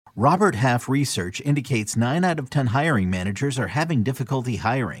Robert Half research indicates 9 out of 10 hiring managers are having difficulty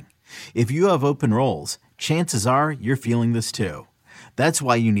hiring. If you have open roles, chances are you're feeling this too. That's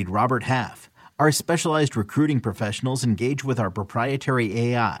why you need Robert Half. Our specialized recruiting professionals engage with our proprietary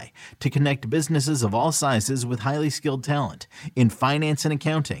AI to connect businesses of all sizes with highly skilled talent in finance and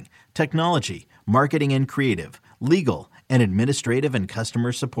accounting, technology, marketing and creative, legal, and administrative and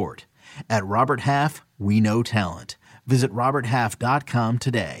customer support. At Robert Half, we know talent. Visit roberthalf.com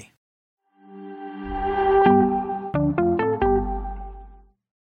today.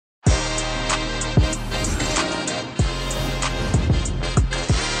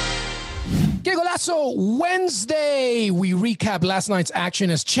 Que Golazo Wednesday. We recap last night's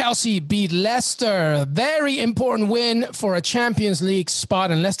action as Chelsea beat Leicester. Very important win for a Champions League spot,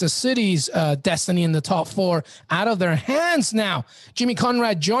 and Leicester City's destiny in the top 4 out of their hands now. Jimmy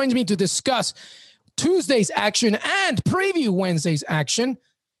Conrad joins me to discuss Tuesday's action and preview Wednesday's action,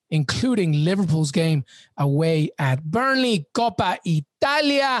 including Liverpool's game away at Burnley, Coppa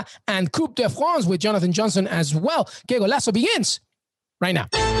Italia, and Coupe de France with Jonathan Johnson as well. Que Golazo begins right now.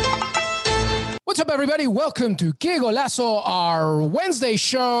 What's up, everybody? Welcome to Que Golazo, our Wednesday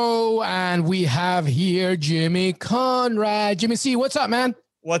show, and we have here Jimmy Conrad. Jimmy C, what's up, man?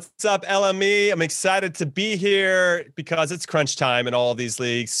 What's up, LME? I'm excited to be here because it's crunch time in all of these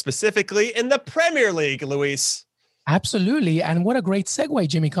leagues, specifically in the Premier League, Luis. Absolutely, and what a great segue,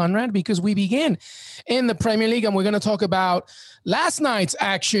 Jimmy Conrad, because we begin in the Premier League, and we're going to talk about last night's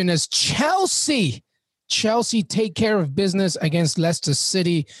action as Chelsea take care of business against Leicester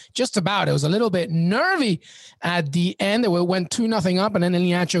City. Just about. It was a little bit nervy at the end. It went 2-0 up, and then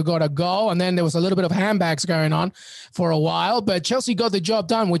Iheanacho got a goal, and then there was a little bit of handbags going on for a while. But Chelsea got the job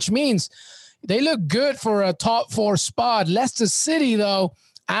done, which means they look good for a top 4 spot. Leicester City, though,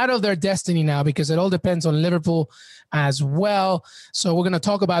 out of their destiny now because it all depends on Liverpool as well. So we're going to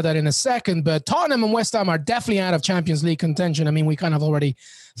talk about that in a second. But Tottenham and West Ham are definitely out of Champions League contention. I mean, we kind of already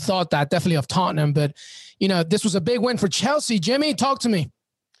thought that, definitely of Tottenham. But, you know, this was a big win for Chelsea. Jimmy, talk to me.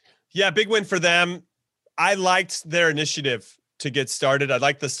 Yeah, big win for them. I liked their initiative to get started. I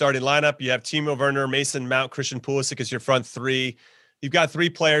like the starting lineup. You have Timo Werner, Mason Mount, Christian Pulisic as your front 3. You've got 3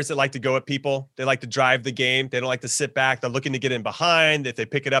 players that like to go at people. They like to drive the game. They don't like to sit back. They're looking to get in behind. If they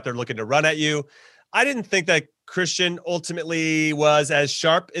pick it up, they're looking to run at you. I didn't think that Christian ultimately was as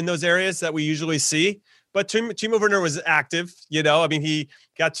sharp in those areas that we usually see, but Timo Werner was active. You know, I mean, he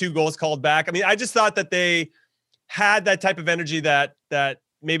got 2 goals called back. I mean, I just thought that they had that type of energy that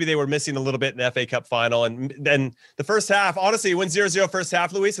maybe they were missing a little bit in the FA Cup final. And then the first half, honestly, it went 0-0 first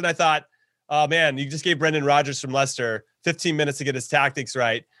half, Luis. And I thought, oh man, you just gave Brendan Rodgers from Leicester 15 minutes to get his tactics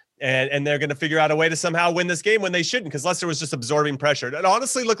right. And they're going to figure out a way to somehow win this game when they shouldn't, because Leicester was just absorbing pressure. It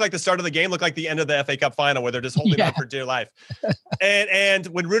honestly looked like the start of the game, looked like the end of the FA Cup final where they're just holding on for dear life. and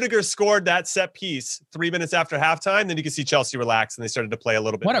when Rudiger scored that set piece 3 minutes after halftime, then you could see Chelsea relax and they started to play a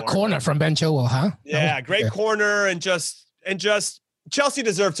little bit more. What a corner from Ben Chilwell, huh? Yeah, great corner and just Chelsea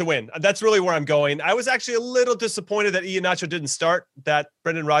deserved to win. That's really where I'm going. I was actually a little disappointed that Iheanacho didn't start, that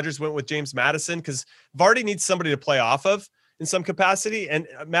Brendan Rodgers went with James Maddison, because Vardy needs somebody to play off of in some capacity. And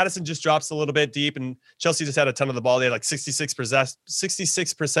Madison just drops a little bit deep, and Chelsea just had a ton of the ball. They had like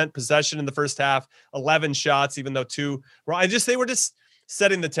 66% possession in the first half, 11 shots, even though 2 were. They were just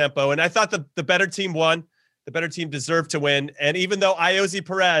setting the tempo. And I thought the better team won. The better team deserved to win. And even though Ayoze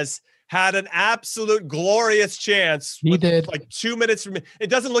Perez had an absolute glorious chance, he did, like 2 minutes from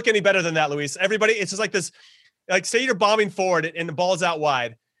it, doesn't look any better than that, Luis. Everybody, it's just like this, like say you're bombing forward and the ball's out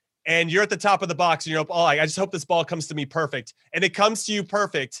wide, and you're at the top of the box, and you're like, oh, I just hope this ball comes to me perfect. And it comes to you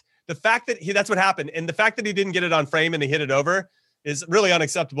perfect. The fact that that's what happened. And the fact that he didn't get it on frame and he hit it over is really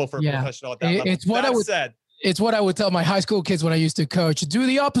unacceptable for a professional at that level. It's what It's what I would tell my high school kids when I used to coach. Do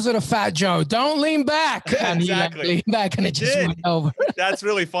the opposite of Fat Joe. Don't lean back. And exactly. He leaned back and it just went over. That's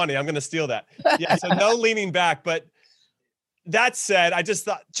really funny. I'm going to steal that. Yeah, so no leaning back. But that said, I just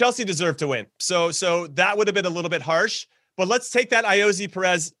thought Chelsea deserved to win. So that would have been a little bit harsh. But let's take that Ayoze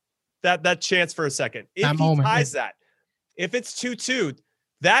Perez that chance for a second. If he ties that, if it's 2-2,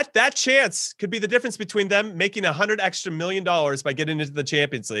 that chance could be the difference between them making $100 million by getting into the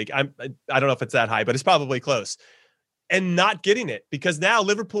Champions League. I don't know if it's that high, but it's probably close, and not getting it, because now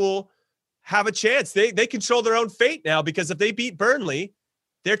Liverpool have a chance. They control their own fate now, because if they beat Burnley,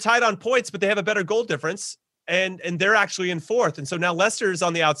 they're tied on points, but they have a better goal difference. And they're actually in 4th. And so now Leicester's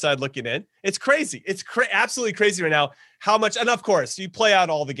on the outside looking in. It's crazy. It's absolutely crazy right now how much. And of course, you play out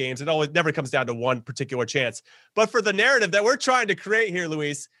all the games. It never comes down to one particular chance. But for the narrative that we're trying to create here,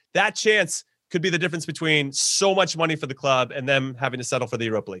 Luis, that chance could be the difference between so much money for the club and them having to settle for the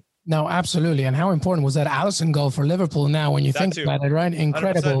Europa League. No, absolutely. And how important was that Alisson goal for Liverpool now when you think about it, right?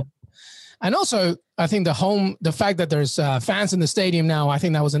 Incredible. 100%. And also, I think the fact that there's fans in the stadium now, I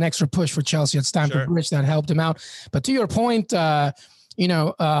think that was an extra push for Chelsea at Stamford Bridge that helped them out. But to your point,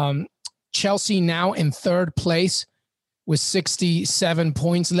 Chelsea now in third place with 67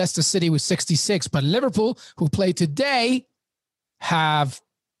 points, Leicester City with 66. But Liverpool, who play today, have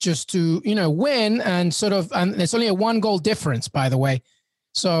just to, win and it's only a 1-goal difference, by the way.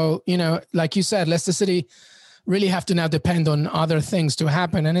 So, like you said, Leicester City really have to now depend on other things to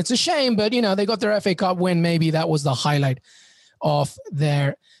happen. And it's a shame, but, they got their FA Cup win. Maybe that was the highlight of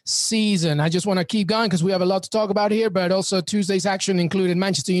their season. I just want to keep going because we have a lot to talk about here, but also Tuesday's action included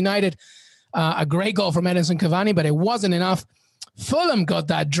Manchester United, a great goal from Edinson Cavani, but it wasn't enough. Fulham got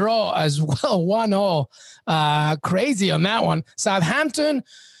that draw as well, 1-1. Crazy on that one. Southampton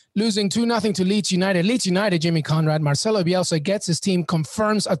losing 2-0 to Leeds United. Leeds United, Jimmy Conrad, Marcelo Bielsa gets his team,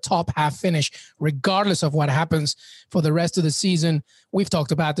 confirms a top half finish, regardless of what happens for the rest of the season. We've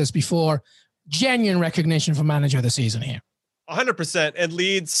talked about this before. Genuine recognition for manager of the season here. 100%. And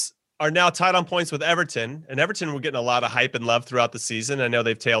Leeds are now tied on points with Everton. And Everton were getting a lot of hype and love throughout the season. I know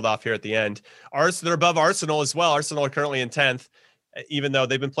they've tailed off here at the end. They're above Arsenal as well. Arsenal are currently in 10th, even though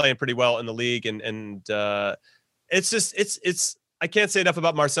they've been playing pretty well in the league. And it's I can't say enough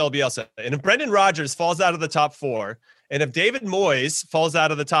about Marcelo Bielsa. And if Brendan Rodgers falls out of the top 4, and if David Moyes falls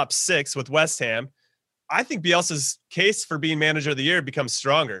out of the top 6 with West Ham, I think Bielsa's case for being manager of the year becomes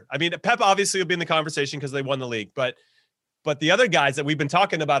stronger. I mean, Pep obviously will be in the conversation because they won the league, but the other guys that we've been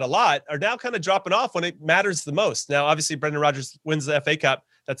talking about a lot are now kind of dropping off when it matters the most. Now, obviously, Brendan Rodgers wins the FA Cup.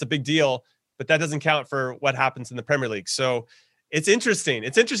 That's a big deal, but that doesn't count for what happens in the Premier League. So it's interesting.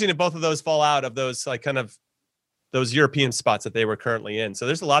 It's interesting if both of those fall out of those those European spots that they were currently in. So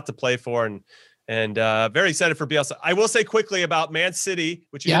there's a lot to play for, and very excited for Bielsa. I will say quickly about Man City,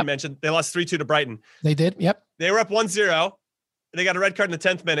 which you didn't mention. They lost 3-2 to Brighton. They did. Yep. They were up 1-0. They got a red card in the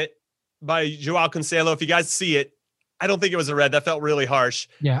 10th minute by Joao Cancelo. If you guys see it, I don't think it was a red. That felt really harsh.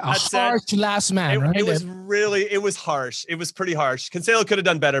 Yeah, harsh last man, right? It was harsh. It was pretty harsh. Cancelo could have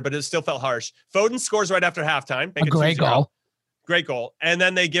done better, but it still felt harsh. Foden scores right after halftime. A great goal. Great goal. And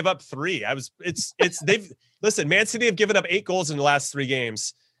then they give up 3. Listen, Man City have given up 8 goals in the last 3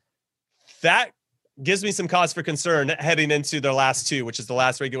 games. That gives me some cause for concern heading into their last 2, which is the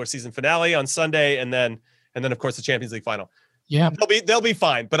last regular season finale on Sunday. And then of course the Champions League final. Yeah, they'll be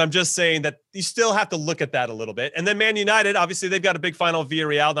fine. But I'm just saying that you still have to look at that a little bit. And then Man United, obviously they've got a big final via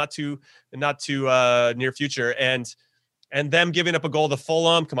Real, not too near future. And them giving up a goal to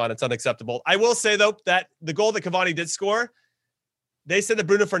Fulham, come on, it's unacceptable. I will say though, that the goal that Cavani did score, they said that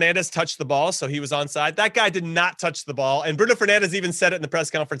Bruno Fernandes touched the ball, so he was onside. That guy did not touch the ball. And Bruno Fernandes even said it in the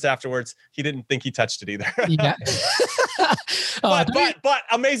press conference afterwards. He didn't think he touched it either. Yeah. but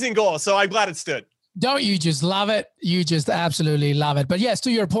amazing goal. So I'm glad it stood. Don't you just love it? You just absolutely love it. But yes,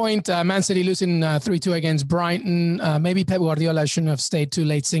 to your point, Man City losing 3-2 against Brighton. Maybe Pep Guardiola shouldn't have stayed too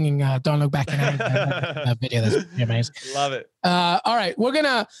late singing Don't Look Back in Anger. That video, that's amazing. Love it. All right, we're going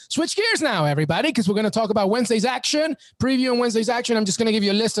to switch gears now, everybody, because we're going to talk about Wednesday's action. Previewing Wednesday's action, I'm just going to give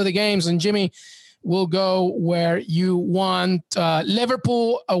you a list of the games, and Jimmy will go where you want.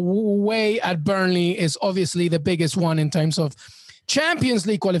 Liverpool away at Burnley is obviously the biggest one in terms of Champions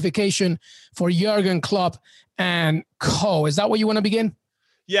League qualification for Jurgen Klopp and co. Is that where you want to begin?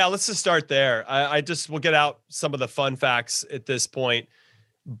 Yeah, let's just start there. We'll get out some of the fun facts at this point.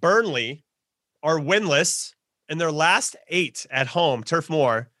 Burnley are winless in their last 8 at home, Turf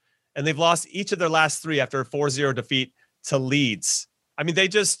Moor, and they've lost each of their last 3 after a 4-0 defeat to Leeds. I mean,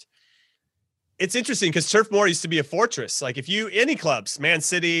 it's interesting because Turf Moor used to be a fortress. Like any clubs, Man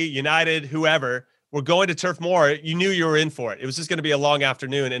City, United, whoever, were going to Turf Moor, you knew you were in for it. It was just going to be a long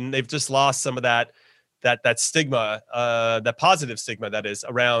afternoon, and they've just lost some of that stigma, that positive stigma that is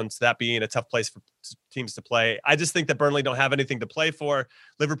around that being a tough place for teams to play. I just think that Burnley don't have anything to play for.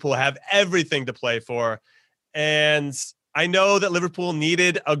 Liverpool have everything to play for. And I know that Liverpool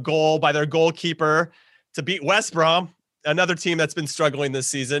needed a goal by their goalkeeper to beat West Brom, another team that's been struggling this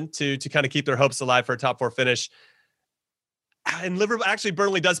season, to kind of keep their hopes alive for a top 4 finish. And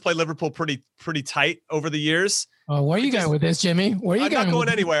Burnley does play Liverpool pretty tight over the years. Oh, where are you going with this, Jimmy? I'm not going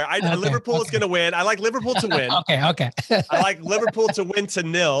anywhere. Liverpool is going to win. I like Liverpool to win. Okay. I like Liverpool to win to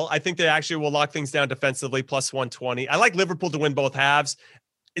 0. I think they actually will lock things down defensively, plus 120. I like Liverpool to win both halves.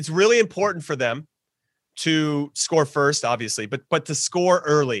 It's really important for them to score first, obviously, but to score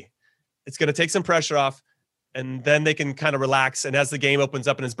early. It's going to take some pressure off. and then they can kind of relax. And as the game opens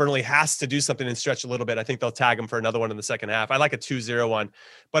up and as Burnley has to do something and stretch a little bit, I think they'll tag them for another one in the second half. I like a 2-0 one,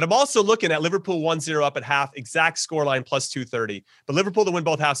 but I'm also looking at Liverpool 1-0 up at half, exact scoreline plus 230, but Liverpool to win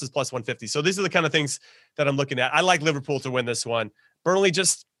both halves is plus 150. So these are the kind of things that I'm looking at. I like Liverpool to win this one. Burnley I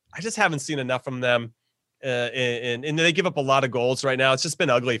just haven't seen enough from them. And they give up a lot of goals right now. It's just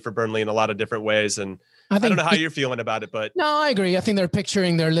been ugly for Burnley in a lot of different ways. And I don't know how you're feeling about it, but no, I agree. I think they're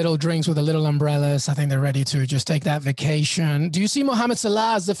picturing their little drinks with the little umbrellas. I think they're ready to just take that vacation. Do you see Mohamed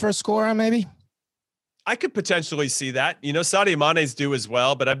Salah as the first scorer, maybe? I could potentially see that. Sadio Mane's due as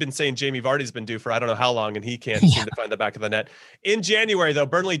well, but I've been saying Jamie Vardy's been due for I don't know how long, and he can't seem to find the back of the net. In January, though,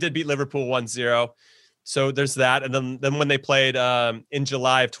 Burnley did beat Liverpool 1-0. So there's that. And then when they played in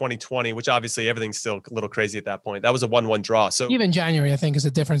July of 2020, which obviously everything's still a little crazy at that point, that was a 1-1 draw. So even January, I think, is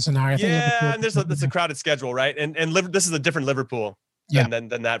a different scenario. Yeah, and that's a crowded schedule, right? And this is a different Liverpool than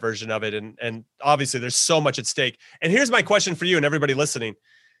that version of it. And obviously there's so much at stake. And here's my question for you and everybody listening.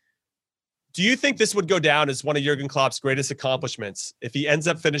 Do you think this would go down as one of Jurgen Klopp's greatest accomplishments if he ends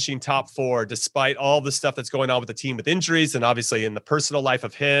up finishing top 4, despite all the stuff that's going on with the team with injuries and obviously in the personal life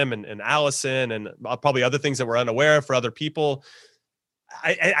of him and Alisson and probably other things that we're unaware of for other people?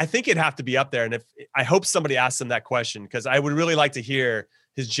 I think it'd have to be up there. And I hope somebody asks him that question, because I would really like to hear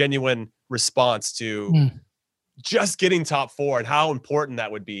his genuine response to just getting top 4 and how important that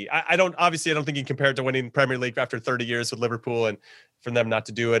would be. I don't think you can compare it to winning Premier League after 30 years with Liverpool and for them not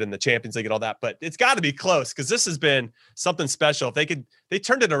to do it and the Champions League and all that, but it's got to be close, because this has been something special. If they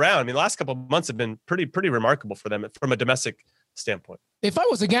turned it around. I mean, the last couple of months have been pretty remarkable for them from a domestic standpoint. If I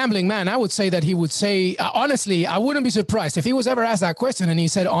was a gambling man, I would say that he would say, honestly, I wouldn't be surprised if he was ever asked that question and he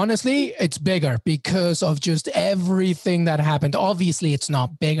said, honestly, it's bigger because of just everything that happened. Obviously, it's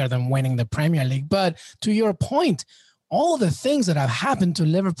not bigger than winning the Premier League, but to your point, all the things that have happened to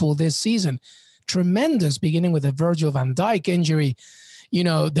Liverpool this season, tremendous, beginning with the Virgil van Dijk injury,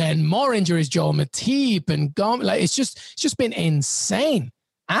 then more injuries, Joel Matip and it's just been insane,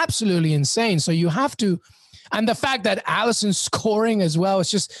 absolutely insane. So you have to, and the fact that Alisson's scoring as well,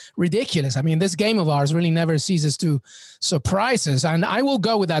 it's just ridiculous. I mean, this game of ours really never ceases to surprise us. And I will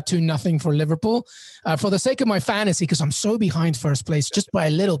go with that 2-0 for Liverpool for the sake of my fantasy, because I'm so behind first place just by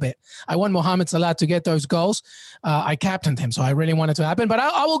a little bit. I want Mohamed Salah to get those goals. I captained him, so I really want it to happen. But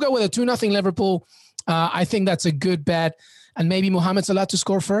I will go with a 2-0 Liverpool. I think that's a good bet. And maybe Mohamed Salah to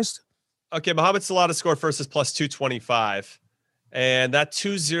score first. Okay, Mohamed Salah to score first is plus 225. And that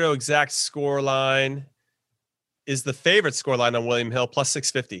 2-0 exact score line is the favorite scoreline on William Hill, plus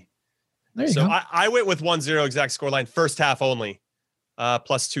 650. There you go. I went with 1-0 exact scoreline, first half only,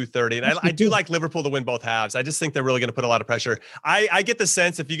 plus 230. And I do like Liverpool to win both halves. I just think they're really going to put a lot of pressure. I get the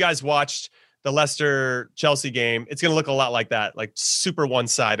sense, if you guys watched the Leicester-Chelsea game, it's going to look a lot like that, like super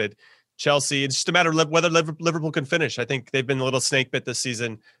one-sided. Chelsea, it's just a matter of whether Liverpool can finish. I think they've been a little snake bit this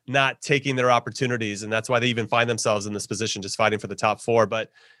season, not taking their opportunities, and that's why they even find themselves in this position, just fighting for the top 4.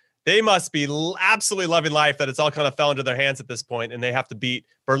 But they must be absolutely loving life that it's all kind of fell into their hands at this point, and they have to beat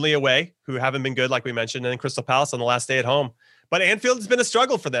Burnley away, who haven't been good, like we mentioned, and then Crystal Palace on the last day at home. But Anfield has been a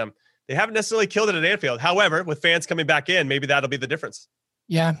struggle for them. They haven't necessarily killed it at Anfield. However, with fans coming back in, maybe that'll be the difference.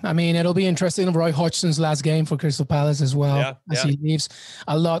 Yeah, I mean, it'll be interesting. Roy Hodgson's last game for Crystal Palace as well, as he leaves.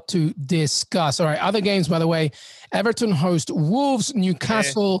 A lot to discuss. All right, other games, by the way. Everton host Wolves,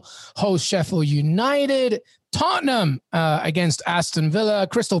 Newcastle host Sheffield United, Tottenham against Aston Villa,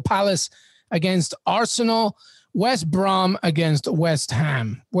 Crystal Palace against Arsenal, West Brom against West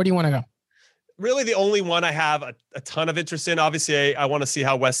Ham. Where do you want to go? Really, the only one I have a ton of interest in. Obviously, I want to see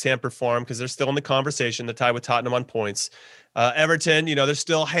how West Ham perform, because they're still in the conversation to tie with Tottenham on points. Everton, they're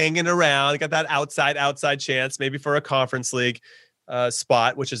still hanging around. They got that outside chance, maybe for a Conference League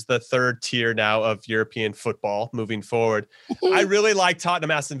spot, which is the third tier now of European football moving forward. I really like Tottenham,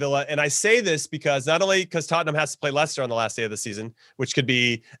 Aston Villa. And I say this because not only because Tottenham has to play Leicester on the last day of the season, which could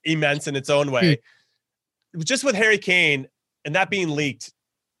be immense in its own way, just with Harry Kane and that being leaked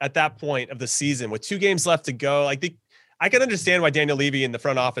at that point of the season with 2 games left to go, I can understand why Daniel Levy in the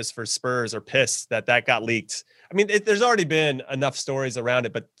front office for Spurs are pissed that got leaked. I mean, there's already been enough stories around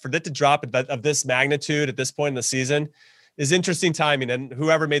it, but for it to drop of this magnitude at this point in the season is interesting timing. And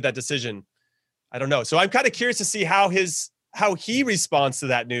whoever made that decision, I don't know. So I'm kind of curious to see how he responds to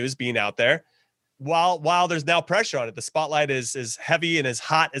that news being out there while there's now pressure on it. The spotlight is as heavy and as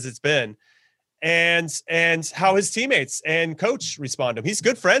hot as it's been. And how his teammates and coach respond to him. He's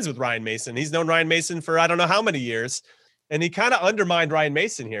good friends with Ryan Mason. He's known Ryan Mason for I don't know how many years. And he kind of undermined Ryan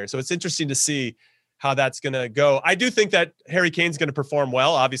Mason here. So it's interesting to see how that's going to go. I do think that Harry Kane's going to perform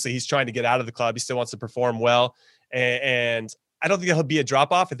well. Obviously, he's trying to get out of the club. He still wants to perform well. And I don't think he'll be a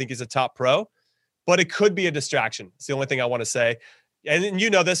drop-off. I think he's a top pro. but it could be a distraction. It's the only thing I want to say. And you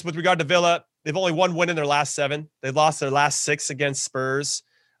know this with regard to Villa, they've only one win in their last 7. They lost their last 6 against Spurs.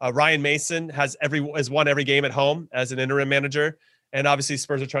 Ryan Mason has won every game at home as an interim manager. And obviously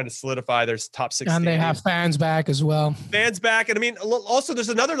Spurs are trying to solidify their top 6. And they have fans back as well. Fans back. And I mean, also there's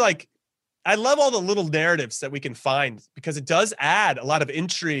another, like, I love all the little narratives that we can find because it does add a lot of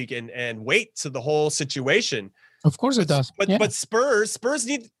intrigue and weight to the whole situation. Of course it does. But Spurs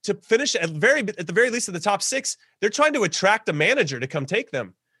need to finish at the very least in the top 6. They're trying to attract a manager to come take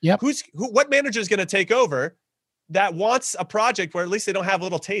them. Yep. What manager is going to take over that wants a project where at least they don't have a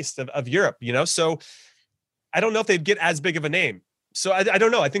little taste of Europe, you know? So I don't know if they'd get as big of a name. So I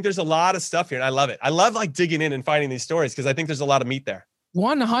don't know. I think there's a lot of stuff here and I love it. I love like digging in and finding these stories because I think there's a lot of meat there.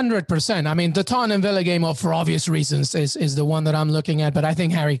 100%. I mean, the Tottenham Villa game, for obvious reasons, is the one that I'm looking at. But I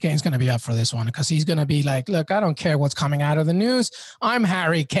think Harry Kane's going to be up for this one because he's going to be like, look, I don't care what's coming out of the news. I'm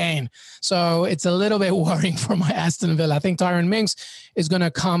Harry Kane. So it's a little bit worrying for my Aston Villa. I think Tyrone Mings is going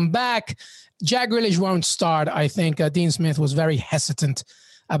to come back. Jack Grealish won't start. I think Dean Smith was very hesitant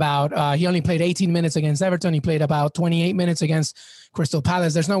about, he only played 18 minutes against Everton. He played about 28 minutes against Crystal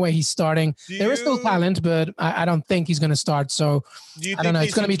Palace. There's no way he's starting. There is still talent, but I don't think he's going to start. So I don't know.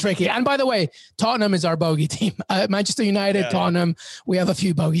 It's going to be tricky. And by the way, Tottenham is our bogey team. Manchester United, Tottenham. We have a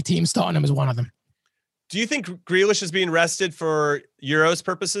few bogey teams. Tottenham is one of them. Do you think Grealish is being rested for Euros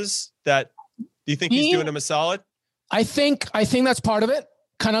purposes? Do you think he's doing him a solid? I think that's part of it.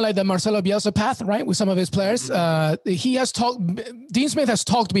 Kind of like the Marcelo Bielsa path, right? With some of his players. Dean Smith has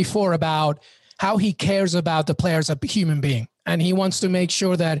talked before about how he cares about the players as a human being. And he wants to make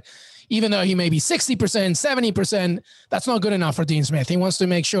sure that even though he may be 60%, 70%, that's not good enough for Dean Smith. He wants to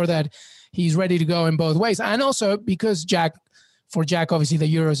make sure that he's ready to go in both ways. And also because for Jack, obviously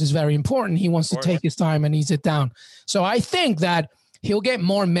the Euros is very important. He wants to take his time and ease it down. So I think that he'll get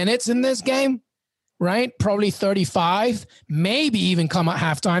more minutes in this game. Right? Probably 35, maybe even come at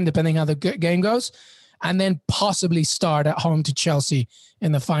halftime, depending how the game goes, and then possibly start at home to Chelsea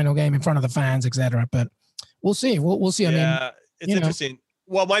in the final game in front of the fans, etc. But we'll see. We'll see. Yeah, I mean, it's interesting.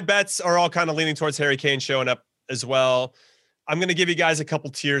 Well, my bets are all kind of leaning towards Harry Kane showing up as well. I'm going to give you guys a couple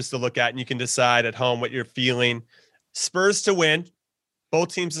tiers to look at, and you can decide at home what you're feeling. Spurs to win,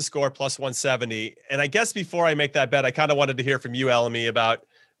 both teams to score plus 170. And I guess before I make that bet, I kind of wanted to hear from you, Elamy, about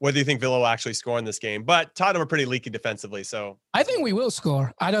whether you think Villa will actually score in this game. But Tottenham are pretty leaky defensively. So I think we will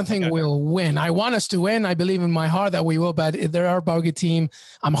score. I don't think we'll win. I want us to win. I believe in my heart that we will, but if they're our bogey team,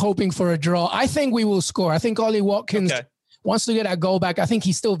 I'm hoping for a draw. I think we will score. I think Ollie Watkins wants to get a goal back. I think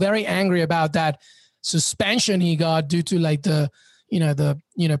he's still very angry about that suspension he got due to like the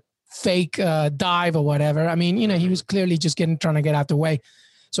fake dive or whatever. I mean, he was clearly just trying to get out the way.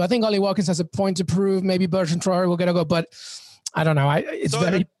 So I think Ollie Watkins has a point to prove. Maybe Bertrand Traore will get a goal, but I don't know.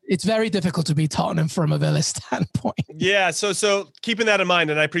 It's very difficult to beat Tottenham from a Villa standpoint. Yeah. So keeping that in mind,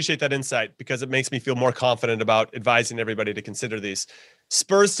 and I appreciate that insight because it makes me feel more confident about advising everybody to consider these.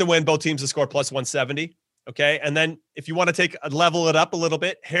 Spurs to win, both teams to score plus 170. Okay. And then if you want to level it up a little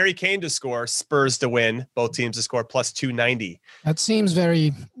bit, Harry Kane to score, Spurs to win, both teams to score plus 290. That seems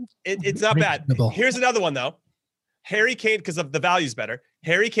very. It's not reasonable. Bad. Here's another one though. Harry Kane, because of the value's better.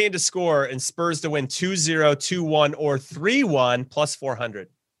 Harry Kane to score and Spurs to win 2-0, 2-1, or 3-1 plus 400.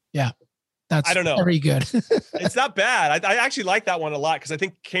 Yeah, that's I don't know. Very good. It's not bad. I actually like that one a lot because I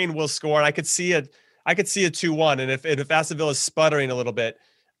think Kane will score, and I could see a 2-1. And if Aston Villa is sputtering a little bit,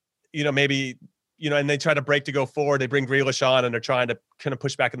 maybe and they try to break to go forward, they bring Grealish on, and they're trying to kind of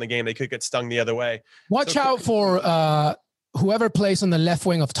push back in the game. They could get stung the other way. Watch out for whoever plays on the left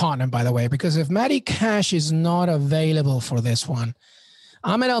wing of Tottenham, by the way, because if Matty Cash is not available for this one,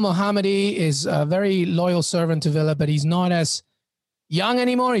 Ahmed El Mohammadi is a very loyal servant to Villa, but he's not as young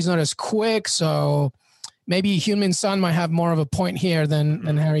anymore. He's not as quick. So maybe Heung-min Son might have more of a point here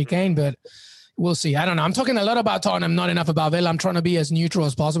than Harry Kane, but we'll see. I don't know. I'm talking a lot about Tottenham, not enough about Villa. I'm trying to be as neutral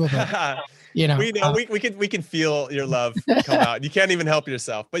as possible. But, we know we can feel your love come out. You can't even help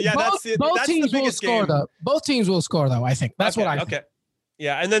yourself. But yeah, that's teams the biggest will score, game. though. Both teams will score, though. I think that's what I think. Okay.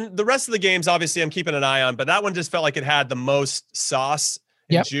 Yeah, and then the rest of the games, obviously, I'm keeping an eye on, but that one just felt like it had the most sauce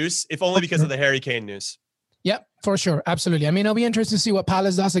and juice, if only because of the Harry Kane news. Yep, for sure. Absolutely. I mean, it'll be interesting to see what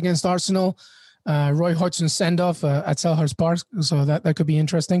Palace does against Arsenal. Roy Hodgson send-off at Selhurst Park, so that could be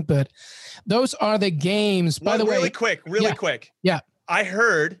interesting. But those are the games. By the way, really quick. Yeah. I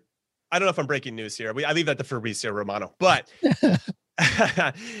heard, I don't know if I'm breaking news here. I leave that to Fabrizio Romano, but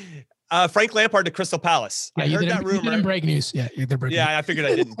Frank Lampard to Crystal Palace. Yeah, I heard that rumor. You didn't break news. Yeah, you did break news. I figured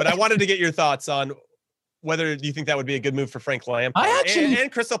I didn't, but I wanted to get your thoughts on whether you think that would be a good move for Frank Lampard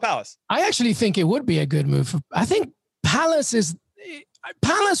and Crystal Palace. I actually think it would be a good move. I think Palace is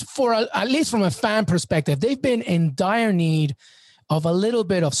Palace, at least from a fan perspective, they've been in dire need of a little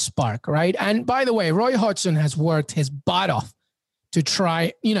bit of spark, right? And by the way, Roy Hodgson has worked his butt off to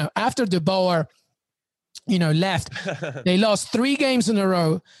try, after De Boer, left, they lost 3 games in a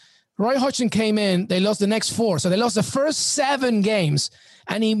row. Roy Hodgson came in, they lost the next 4. So they lost the first 7 games,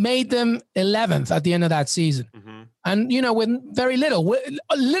 and he made them 11th at the end of that season. Mm-hmm. And, with very little,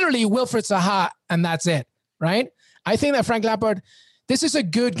 literally Wilfried Zaha, and that's it, right? I think that Frank Lampard, this is a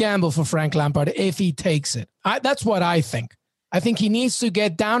good gamble for Frank Lampard if he takes it. That's what I think. I think he needs to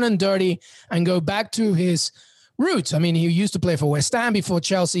get down and dirty and go back to his roots. I mean, he used to play for West Ham before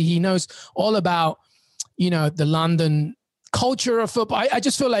Chelsea. He knows all about, the London culture of football. I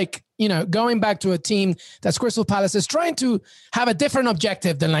just feel like, going back to a team that's Crystal Palace is trying to have a different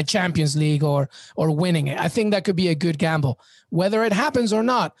objective than like Champions League or winning it. I think that could be a good gamble. Whether it happens or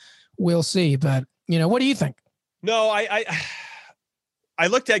not, we'll see. But, what do you think? No, I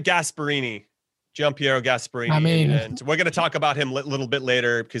looked at Gasperini. Gianpiero Gasperini. And we're going to talk about him a little bit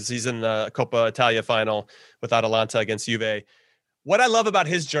later because he's in the Coppa Italia final with Atalanta against Juve. What I love about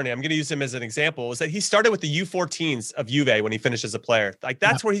his journey, I'm going to use him as an example, is that he started with the U14s of Juve when he finished as a player. Like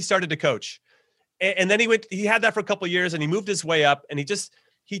that's where he started to coach. And then he had that for a couple of years and he moved his way up and he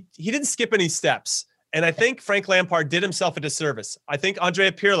didn't skip any steps. And I think Frank Lampard did himself a disservice. I think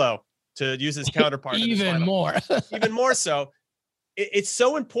Andrea Pirlo, to use his counterpart, even more so. It's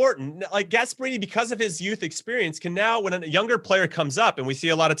so important. Like Gasperini, because of his youth experience, can now, when a younger player comes up, and we see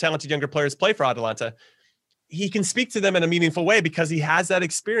a lot of talented younger players play for Atalanta, he can speak to them in a meaningful way because he has that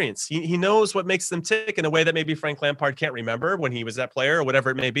experience. He knows what makes them tick in a way that maybe Frank Lampard can't remember when he was that player or whatever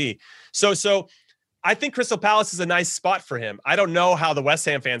it may be. So I think Crystal Palace is a nice spot for him. I don't know how the West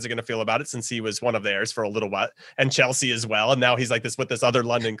Ham fans are going to feel about it since he was one of theirs for a little while, and Chelsea as well. And now he's like this with this other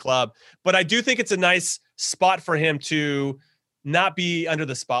London club. But I do think it's a nice spot for him to not be under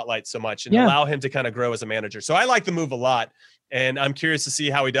the spotlight so much and allow him to kind of grow as a manager. So I like the move a lot, and I'm curious to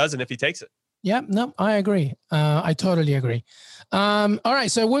see how he does and if he takes it. Yeah, no, I agree. I totally agree. All right,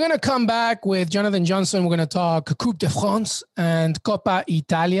 so we're going to come back with Jonathan Johnson. We're going to talk Coupe de France and Coppa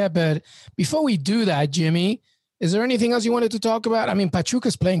Italia. But before we do that, Jimmy, is there anything else you wanted to talk about? I mean,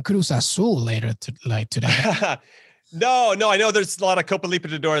 Pachuca's playing Cruz Azul later today. No, I know there's a lot of Copa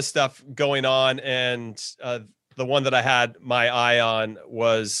Libertadores stuff going on, and the one that I had my eye on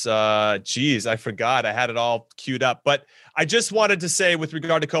was, I forgot. I had it all queued up. But I just wanted to say, with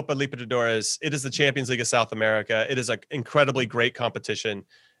regard to Copa Libertadores, it is the Champions League of South America. It is an incredibly great competition,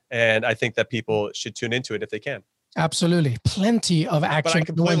 and I think that people should tune into it if they can. Absolutely. Plenty of action. But I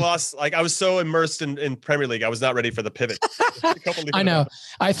completely lost. Like, I was so immersed in Premier League, I was not ready for the pivot. I know.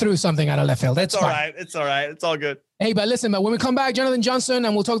 I threw something out of left field. That's all right. It's all right. It's all good. Hey, but listen, when we come back, Jonathan Johnson,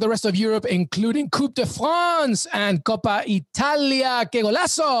 and we'll talk the rest of Europe, including Coupe de France and Coppa Italia. Que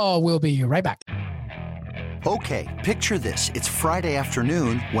golazo! We'll be right back. Okay, picture this. It's Friday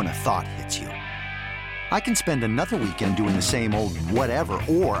afternoon when a thought hits you. I can spend another weekend doing the same old whatever,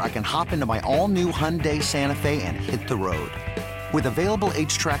 or I can hop into my all-new Hyundai Santa Fe and hit the road. With available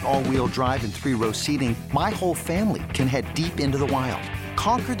H-Track all-wheel drive and 3-row seating, my whole family can head deep into the wild.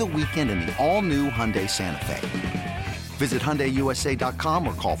 Conquer the weekend in the all-new Hyundai Santa Fe. Visit HyundaiUSA.com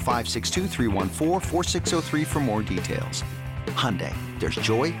or call 562-314-4603 for more details. Hyundai, there's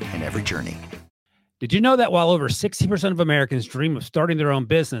joy in every journey. Did you know that while over 60% of Americans dream of starting their own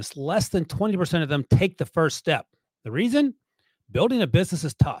business, less than 20% of them take the first step? The reason? Building a business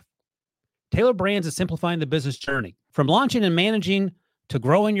is tough. Taylor Brands is simplifying the business journey. From launching and managing to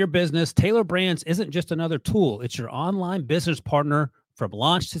growing your business, Taylor Brands isn't just another tool. It's your online business partner from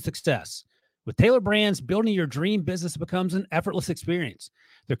launch to success. With Taylor Brands, building your dream business becomes an effortless experience.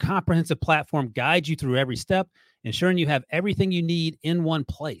 Their comprehensive platform guides you through every step, ensuring you have everything you need in one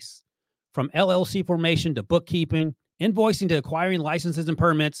place. From LLC formation to bookkeeping, invoicing to acquiring licenses and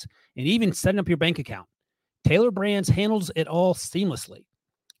permits, and even setting up your bank account, Taylor Brands handles it all seamlessly.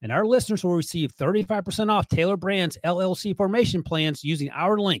 And our listeners will receive 35% off Taylor Brands LLC formation plans using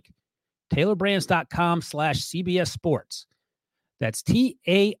our link, taylorbrands.com/CBS Sports. That's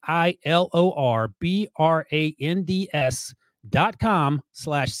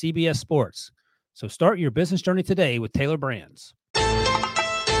TAILORBRANDS.com/CBS Sports. So start your business journey today with Taylor Brands.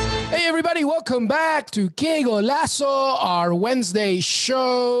 Hey, everybody, welcome back to Que Golazo, our Wednesday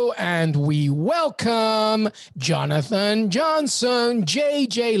show, and we welcome Jonathan Johnson,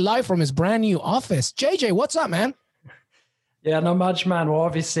 JJ, live from his brand new office. JJ, what's up, man? Yeah, not much, man. Well,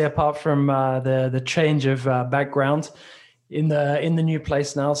 obviously, apart from the change of background in the new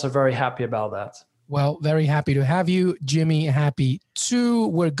place now, so very happy about that. Well, very happy to have you. Jimmy, happy too.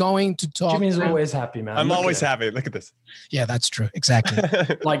 We're going to talk. Jimmy's always happy, man. I'm always happy. Look at this. Yeah, that's true. Exactly.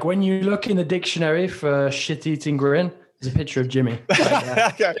 Like when you look in the dictionary for shit-eating grin, there's a picture of Jimmy.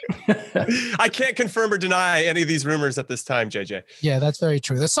 I can't confirm or deny any of these rumors at this time, JJ. Yeah, that's very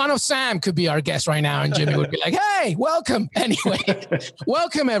true. The son of Sam could be our guest right now, and Jimmy would be like, hey, welcome. Anyway,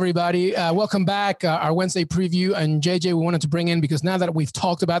 welcome, everybody. Welcome back. Our Wednesday preview. And JJ, we wanted to bring in, because now that we've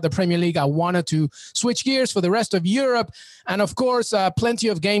talked about the Premier League, I wanted to switch gears for the rest of Europe. And of course, plenty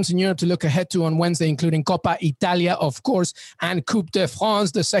of games in Europe to look ahead to on Wednesday, including Coppa Italia, of course, and Coupe de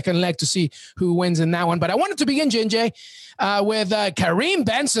France, the second leg, to see who wins in that one. But I wanted to begin, JJ, with Karim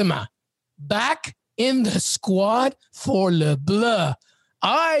Benzema back in the squad for Le Bleu.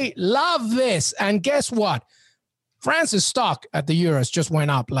 I love this. And guess what? France's stock at the Euros just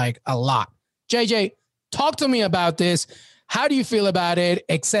went up like a lot. JJ, talk to me about this. How do you feel about it,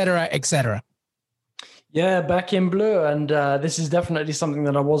 et cetera, et cetera? Yeah, back in blue. And this is definitely something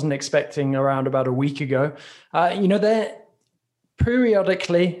that I wasn't expecting around about a week ago. They're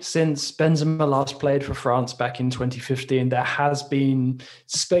periodically, since Benzema last played for France back in 2015, there has been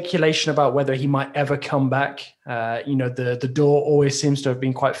speculation about whether he might ever come back. The door always seems to have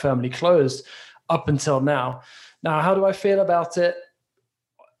been quite firmly closed up until now. Now, how do I feel about it?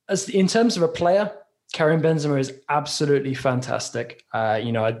 In terms of a player, Karim Benzema is absolutely fantastic. I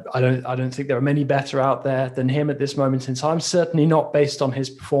don't think there are many better out there than him at this moment in time. Certainly not based on his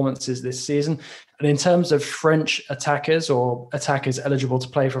performances this season. And in terms of French attackers or attackers eligible to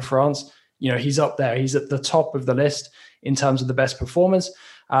play for France, he's up there. He's at the top of the list in terms of the best performers.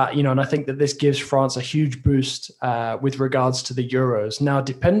 And I think that this gives France a huge boost with regards to the Euros. Now,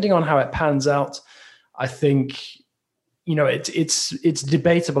 depending on how it pans out, I think it's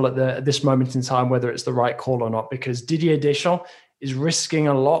debatable at this moment in time whether it's the right call or not, because Didier Deschamps is risking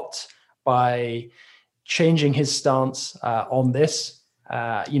a lot by changing his stance on this.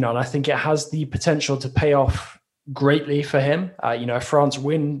 And I think it has the potential to pay off greatly for him. If France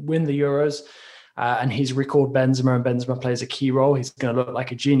win the Euros and he's recalled Benzema and Benzema plays a key role, he's going to look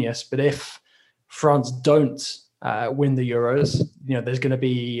like a genius. But if France don't win the Euros, there's going to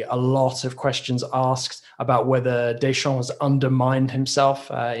be a lot of questions asked about whether Deschamps has undermined himself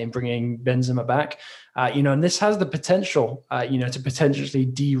in bringing Benzema back. And this has the potential, to potentially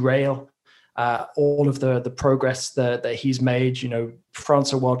derail all of the progress that he's made.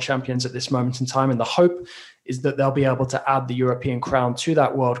 France are world champions at this moment in time, and the hope is that they'll be able to add the European crown to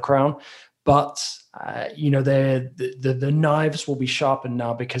that world crown. But the knives will be sharpened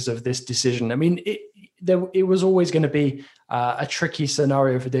now because of this decision. I mean, it was always going to be a tricky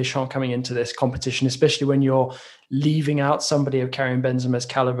scenario for Deschamps coming into this competition, especially when you're leaving out somebody of Karim Benzema's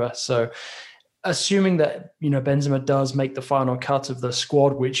caliber. So assuming that, Benzema does make the final cut of the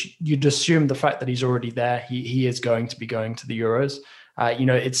squad, which you'd assume the fact that he's already there, he is going to be going to the Euros.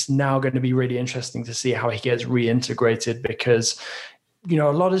 It's now going to be really interesting to see how he gets reintegrated, because a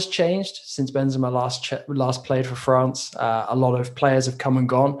lot has changed since Benzema last played for France. A lot of players have come and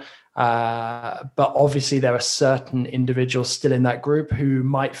gone. But obviously there are certain individuals still in that group who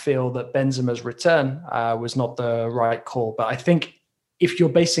might feel that Benzema's return was not the right call. But I think if you're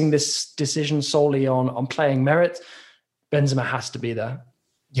basing this decision solely on playing merit, Benzema has to be there.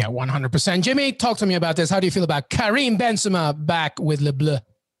 Yeah, 100%. Jimmy, talk to me about this. How do you feel about Karim Benzema back with Le Bleu?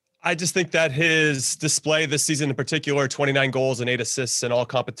 I just think that his display this season in particular, 29 goals and 8 assists in all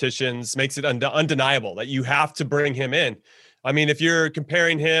competitions, makes it undeniable that you have to bring him in. I mean, if you're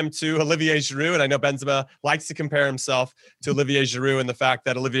comparing him to Olivier Giroud, and I know Benzema likes to compare himself to Olivier Giroud, and the fact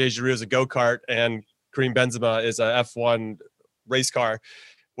that Olivier Giroud is a go-kart and Karim Benzema is a F1 race car,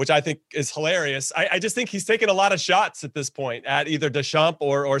 which I think is hilarious. I just think he's taken a lot of shots at this point at either Deschamps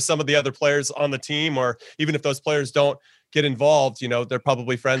or some of the other players on the team, or even if those players don't get involved, they're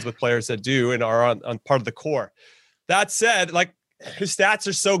probably friends with players that do and are on part of the core. That said, like, his stats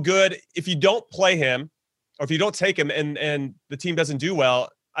are so good. If you don't play him, or if you don't take him and the team doesn't do well,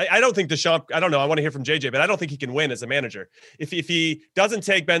 I don't think Deschamps, I don't know, I want to hear from JJ, but I don't think he can win as a manager. If he doesn't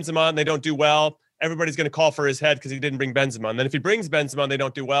take Benzema and they don't do well, everybody's going to call for his head because he didn't bring Benzema. And then if he brings Benzema and they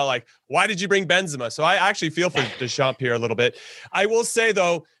don't do well, like, why did you bring Benzema? So I actually feel for Deschamps here a little bit. I will say,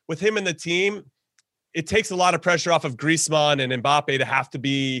 though, with him in the team, it takes a lot of pressure off of Griezmann and Mbappe to have to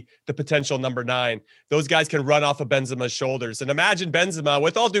be the potential number 9. Those guys can run off of Benzema's shoulders. And imagine Benzema,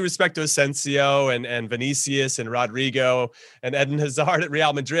 with all due respect to Asensio and Vinicius and Rodrigo and Eden Hazard at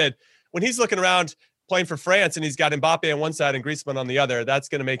Real Madrid, when he's looking around playing for France and he's got Mbappe on one side and Griezmann on the other, that's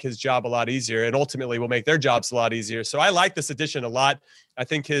going to make his job a lot easier and ultimately will make their jobs a lot easier. So I like this addition a lot. I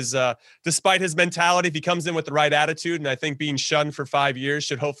think despite his mentality, if he comes in with the right attitude, and I think being shunned for 5 years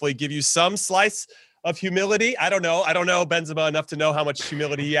should hopefully give you some slice of humility. I don't know Benzema enough to know how much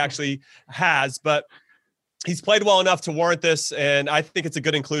humility he actually has, but he's played well enough to warrant this. And I think it's a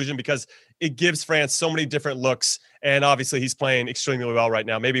good inclusion because it gives France so many different looks. And obviously he's playing extremely well right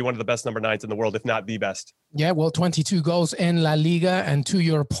now. Maybe one of the best number 9s in the world, if not the best. Yeah, well, 22 goals in La Liga. And to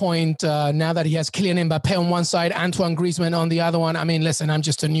your point, now that he has Kylian Mbappe on one side, Antoine Griezmann on the other one. I mean, listen, I'm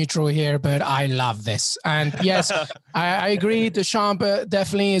just a neutral here, but I love this. And yes, I agree. Deschamps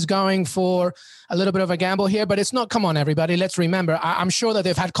definitely is going for a little bit of a gamble here, but it's not, come on, everybody. Let's remember, I'm sure that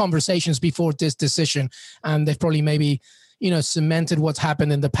they've had conversations before this decision and they've probably maybe, cemented what's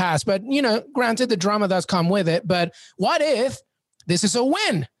happened in the past. But, granted, the drama does come with it. But what if this is a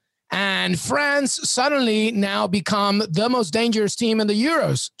win and France suddenly now become the most dangerous team in the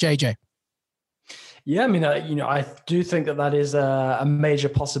Euros, JJ? Yeah, I mean, I do think that is a major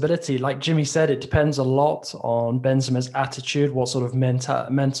possibility. Like Jimmy said, it depends a lot on Benzema's attitude, what sort of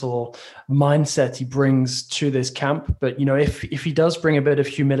mental mindset he brings to this camp. But, if he does bring a bit of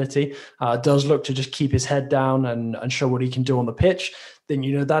humility, does look to just keep his head down and show what he can do on the pitch,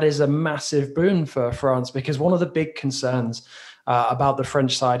 then, that is a massive boon for France, because one of the big concerns about the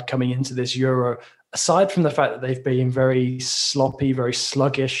French side coming into this Euro, aside from the fact that they've been very sloppy, very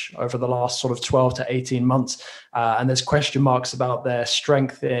sluggish over the last sort of 12 to 18 months, and there's question marks about their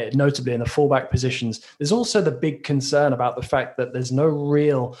strength, notably in the fullback positions, there's also the big concern about the fact that there's no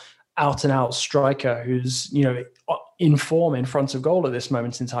real out-and-out striker who's, in form in front of goal at this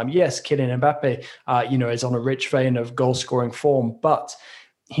moment in time. Yes, Kylian Mbappe, is on a rich vein of goal-scoring form, but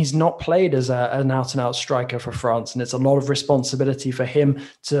he's not played as an out-and-out striker for France, and it's a lot of responsibility for him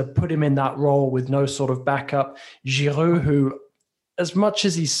to put him in that role with no sort of backup. Giroud, who, as much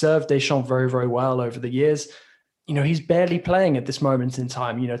as he's served Deschamps very, very well over the years, he's barely playing at this moment in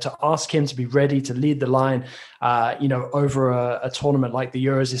time. To ask him to be ready to lead the line, over a tournament like the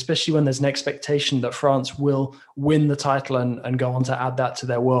Euros, especially when there's an expectation that France will win the title and go on to add that to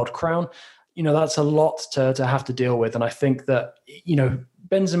their world crown, that's a lot to have to deal with. And I think that,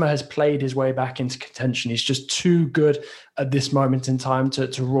 Benzema has played his way back into contention. He's just too good at this moment in time to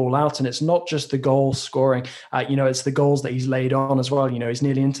rule out. And it's not just the goal scoring, it's the goals that he's laid on as well. He's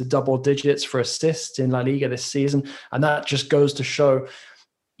nearly into double digits for assists in La Liga this season. And that just goes to show,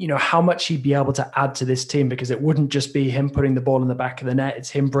 how much he'd be able to add to this team, because it wouldn't just be him putting the ball in the back of the net. It's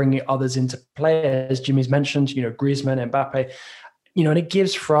him bringing others into play, as Jimmy's mentioned, Griezmann, Mbappe, and it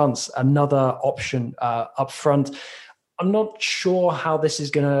gives France another option up front. I'm not sure how this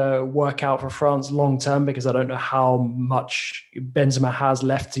is going to work out for France long term, because I don't know how much Benzema has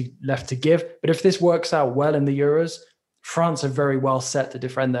left to give. But if this works out well in the Euros, France are very well set to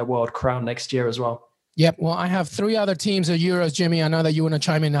defend their world crown next year as well. Yep. Well, I have 3 other teams at Euros, Jimmy. I know that you want to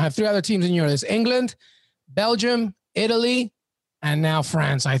chime in. I have 3 other teams in Euros: England, Belgium, Italy, and now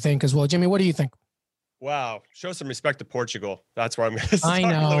France, I think, as well. Jimmy, what do you think? Wow. Show some respect to Portugal. That's where I'm going to start. I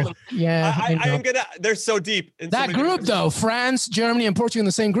know. Yeah. I'm going to, they're so deep. That group though, France, Germany, and Portugal in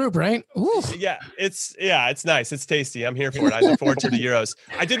the same group, right? Oof. Yeah. It's nice. It's tasty. I'm here for it. I look forward to the Euros.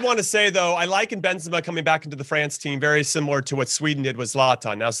 I did want to say though, I liken Benzema coming back into the France team very similar to what Sweden did with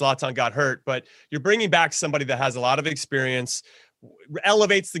Zlatan. Now Zlatan got hurt, but you're bringing back somebody that has a lot of experience,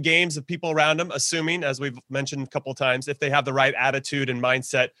 elevates the games of people around him, assuming, as we've mentioned a couple of times, if they have the right attitude and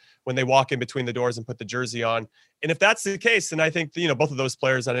mindset when they walk in between the doors and put the jersey on. And if that's the case, then I think, both of those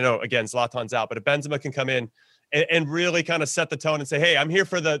players, and I know, again, Zlatan's out, but if Benzema can come in and really kind of set the tone and say, hey, I'm here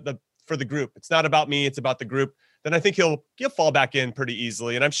for the group. It's not about me. It's about the group. Then I think he'll fall back in pretty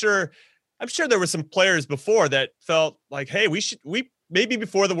easily. And I'm sure there were some players before that felt like, hey, we maybe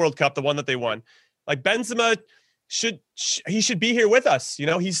before the World Cup, the one that they won, like Benzema he should be here with us.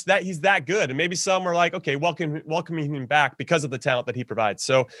 He's that good. And maybe some are like, okay, welcoming him back because of the talent that he provides.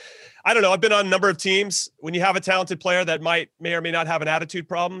 So I don't know. I've been on a number of teams. When you have a talented player that may or may not have an attitude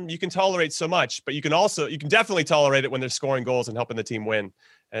problem, you can tolerate so much, but you can definitely tolerate it when they're scoring goals and helping the team win.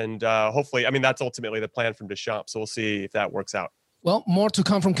 And hopefully, that's ultimately the plan from Deschamps. So we'll see if that works out. Well, more to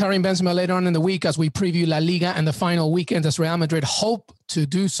come from Karim Benzema later on in the week as we preview La Liga and the final weekend as Real Madrid hope to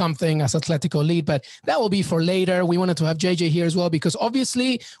do something as Atletico lead, but that will be for later. We wanted to have JJ here as well because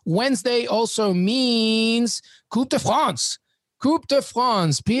obviously Wednesday also means Coupe de France. Coupe de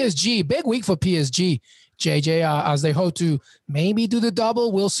France, PSG, big week for PSG. JJ, as they hope to maybe do the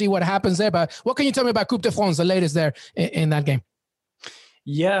double. We'll see what happens there. But what can you tell me about Coupe de France, the latest there in that game?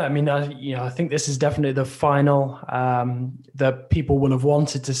 Yeah, I mean, I think this is definitely the final that people will have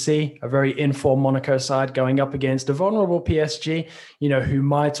wanted to see, a very informed Monaco side going up against a vulnerable PSG, who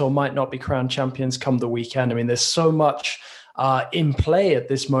might or might not be crowned champions come the weekend. I mean, there's so much in play at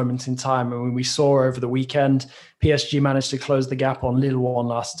this moment in time. I mean, we saw over the weekend, PSG managed to close the gap on Lille one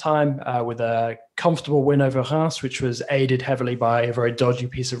last time with a comfortable win over Reims, which was aided heavily by a very dodgy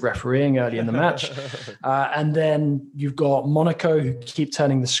piece of refereeing early in the match. And then you've got Monaco, who keep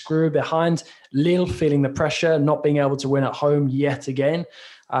turning the screw behind, Lille feeling the pressure, not being able to win at home yet again.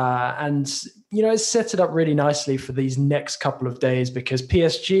 And it's set it up really nicely for these next couple of days, because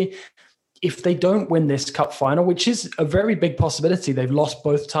PSG, if they don't win this cup final, which is a very big possibility, they've lost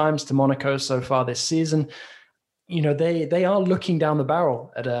both times to Monaco so far this season. They are looking down the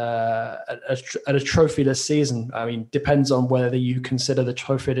barrel at a trophyless season. I mean, depends on whether you consider the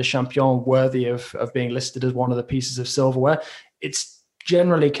Trophée des Champions worthy of being listed as one of the pieces of silverware. It's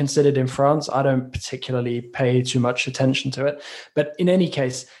generally considered in France. I don't particularly pay too much attention to it. But in any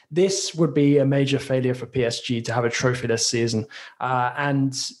case, this would be a major failure for PSG to have a trophyless season.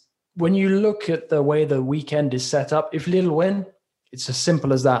 And when you look at the way the weekend is set up, if Lille win, it's as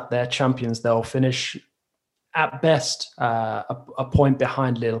simple as that. They're champions. They'll finish at best a point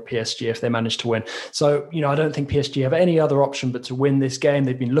behind Lille PSG if they manage to win. So, I don't think PSG have any other option but to win this game.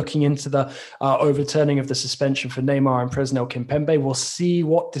 They've been looking into the overturning of the suspension for Neymar and Presnel Kimpembe. We'll see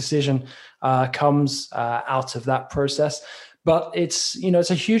what decision comes out of that process. But it's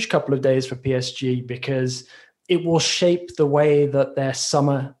a huge couple of days for PSG, because it will shape the way that their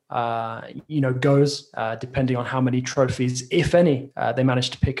summer goes, depending on how many trophies, if any, they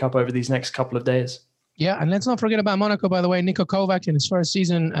manage to pick up over these next couple of days. Yeah, and let's not forget about Monaco, by the way. Niko Kovac in his first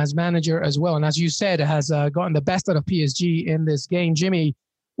season as manager as well. And as you said, has gotten the best out of PSG in this game. Jimmy,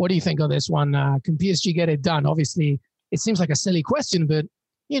 what do you think of this one? Can PSG get it done? Obviously, it seems like a silly question, but,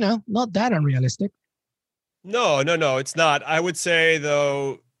 not that unrealistic. No, it's not. I would say,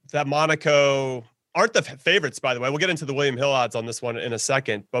 though, that Monaco aren't the favorites, by the way. We'll get into the William Hill odds on this one in a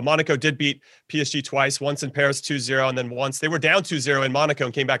second. But Monaco did beat PSG twice, once in Paris 2-0, and then once they were down 2-0 in Monaco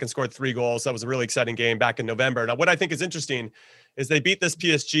and came back and scored 3 goals. That was a really exciting game back in November. Now, what I think is interesting is they beat this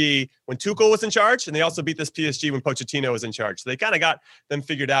PSG when Tuchel was in charge, and they also beat this PSG when Pochettino was in charge. So they kind of got them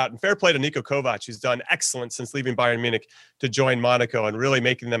figured out. And fair play to Niko Kovac, who's done excellent since leaving Bayern Munich to join Monaco and really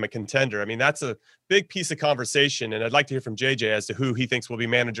making them a contender. I mean, that's a big piece of conversation, and I'd like to hear from JJ as to who he thinks will be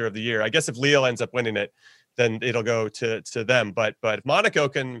manager of the year. I guess if Lille ends up winning it, then it'll go to them. But if Monaco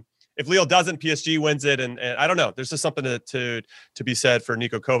can, if Lille doesn't, PSG wins it, and I don't know. There's just something to be said for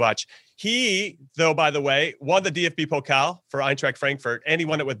Niko Kovac. He, though, by the way, won the DFB Pokal for Eintracht Frankfurt, and he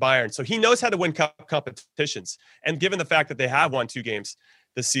won it with Bayern. So he knows how to win cup competitions. And given the fact that they have won 2 games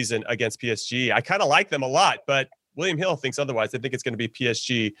this season against PSG, I kind of like them a lot. But William Hill thinks otherwise. I think it's going to be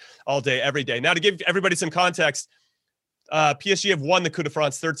PSG all day, every day. Now, to give everybody some context, PSG have won the Coupe de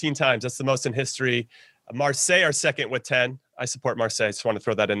France 13 times. That's the most in history. Marseille are second with 10. I support Marseille. Just want to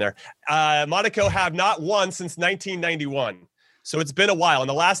throw that in there. Monaco have not won since 1991. So it's been a while. And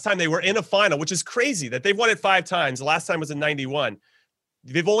the last time they were in a final, which is crazy that they've won it 5 times. The last time was in 91.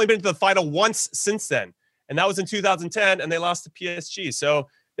 They've only been to the final once since then. And that was in 2010, and they lost to PSG. So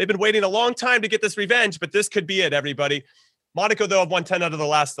they've been waiting a long time to get this revenge, but this could be it, everybody. Monaco, though, have won 10 out of the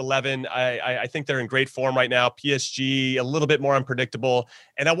last 11. I think they're in great form right now. PSG, a little bit more unpredictable.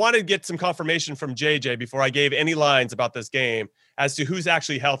 And I wanted to get some confirmation from JJ before I gave any lines about this game as to who's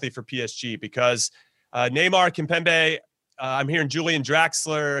actually healthy for PSG, because Neymar, Kimpembe, I'm hearing Julian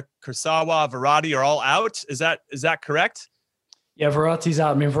Draxler, Kurzawa, Verratti are all out. Is that correct? Yeah, Verratti's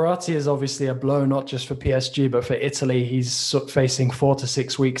out. I mean, Verratti is obviously a blow, not just for PSG, but for Italy. He's facing 4 to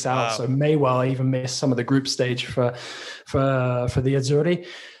 6 weeks out, so may well even miss some of the group stage for the Azzurri.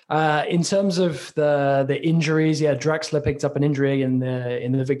 In terms of the injuries, yeah, Draxler picked up an injury in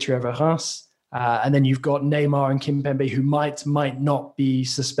the victory over Reims. And then you've got Neymar and Kimpembe, who might not be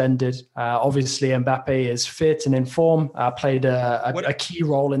suspended. Obviously, Mbappe is fit and in form, played a key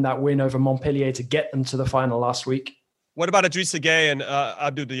role in that win over Montpellier to get them to the final last week. What about Idrissa Gueye and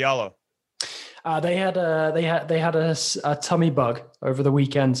Abdou Diallo? They had a tummy bug over the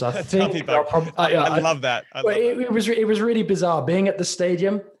weekend. So I think I love that. It was really bizarre being at the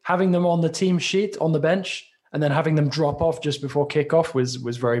stadium, having them on the team sheet on the bench, and then having them drop off just before kickoff was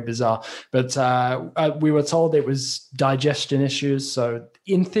very bizarre. But we were told it was digestion issues. So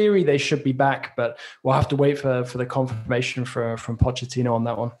in theory, they should be back, but we'll have to wait for the confirmation from Pochettino on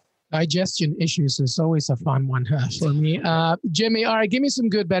that one. Digestion issues is always a fun one for me. Jimmy, all right, give me some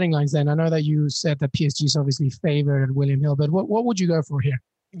good betting lines then. I know that you said that PSG is obviously favored at William Hill, but what would you go for here?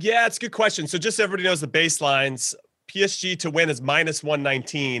 Yeah, it's a good question. So just so everybody knows the baselines, PSG to win is minus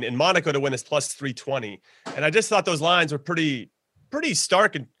 119 and Monaco to win is plus 320. And I just thought those lines were pretty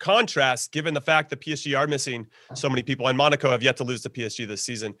stark in contrast, given the fact that PSG are missing so many people and Monaco have yet to lose to PSG this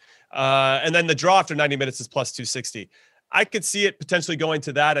season. And then the draw after 90 minutes is plus 260. I could see it potentially going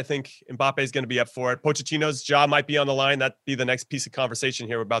to that. I think Mbappe is going to be up for it. Pochettino's job might be on the line. That'd be the next piece of conversation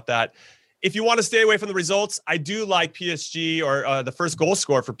here about that. If you want to stay away from the results, I do like PSG, or the first goal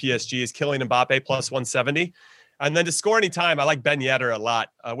scorer for PSG is Kylian Mbappe plus 170. And then to score any time, I like Ben Yedder a lot.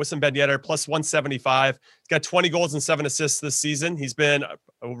 Wissam Ben Yedder plus 175. He's got 20 goals and 7 assists this season. He's been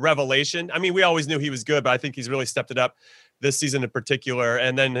a revelation. I mean, we always knew he was good, but I think he's really stepped it up this season in particular.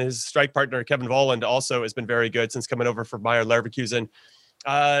 And then his strike partner, Kevin Volland, also has been very good since coming over for Bayer Leverkusen.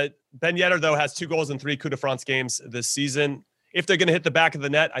 Ben Yedder, though, has 2 goals in 3 Coup de France games this season. If they're going to hit the back of the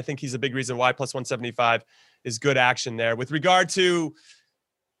net, I think he's a big reason why plus 175 is good action there. With regard to,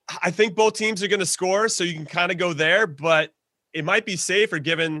 I think both teams are going to score, so you can kind of go there, but it might be safer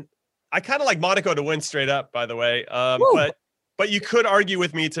given I kind of like Monaco to win straight up, by the way. But you could argue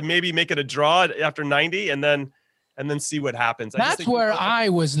with me to maybe make it a draw after 90 and then see what happens. That's where I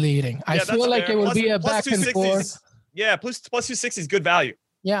was leading. I feel like it would be a back and forth. Yeah, plus 260 is good value.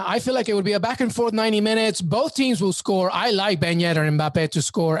 Yeah, I feel like it would be a back and forth 90 minutes. Both teams will score. I like Ben Yedder and Mbappe to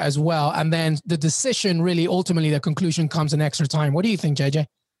score as well. And then the decision, really, ultimately, the conclusion comes in extra time. What do you think, JJ?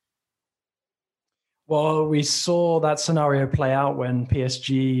 Well, we saw that scenario play out when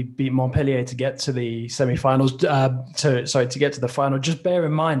PSG beat Montpellier to get to the semifinals. To get to the final. Just bear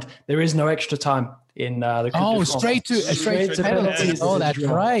in mind, there is no extra time in the Coupe de France. straight to penalties. Oh, that's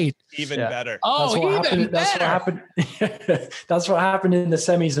right. Even better. That's what happened. That's what happened in the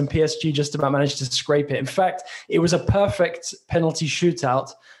semis, and PSG just about managed to scrape it. In fact, it was a perfect penalty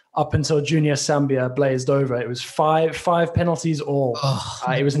shootout up until Junior Sambia blazed over. It was five penalties all.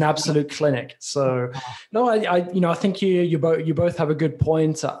 It was an absolute clinic. So, no, I think you both have a good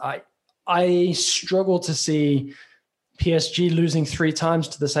point. I struggle to see PSG losing 3 times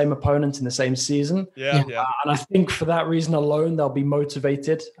to the same opponent in the same season. Yeah. And I think for that reason alone, they'll be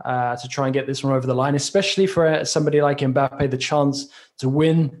motivated to try and get this one over the line, especially for somebody like Mbappe, the chance to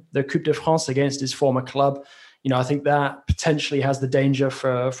win the Coupe de France against his former club. I think that potentially has the danger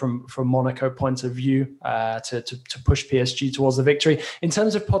from Monaco point of view to push PSG towards the victory. In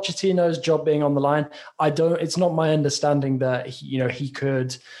terms of Pochettino's job being on the line, it's not my understanding that he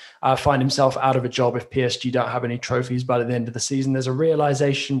could find himself out of a job if PSG don't have any trophies by the end of the season. There's a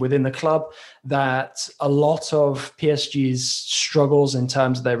realization within the club that a lot of PSG's struggles in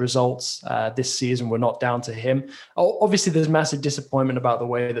terms of their results this season were not down to him. Obviously, there's massive disappointment about the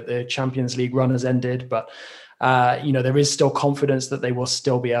way that the Champions League run has ended, but there is still confidence that they will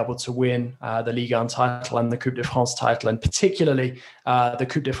still be able to win the Ligue 1 title and the Coupe de France title, and particularly the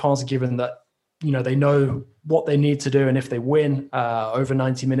Coupe de France, given that they know what they need to do, and if they win over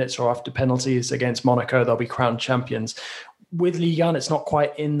 90 minutes or after penalties against Monaco, they'll be crowned champions. With Ligue 1, it's not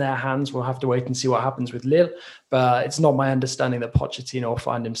quite in their hands. We'll have to wait and see what happens with Lille, but it's not my understanding that Pochettino will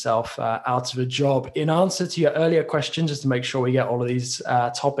find himself out of a job. In answer to your earlier question, just to make sure we get all of these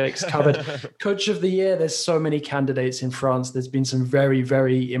topics covered, Coach of the Year, there's so many candidates in France. There's been some very,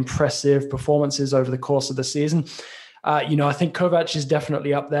 very impressive performances over the course of the season. I think Kovac is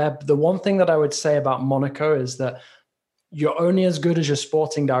definitely up there. The one thing that I would say about Monaco is that you're only as good as your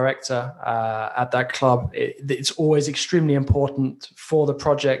sporting director at that club. It's always extremely important for the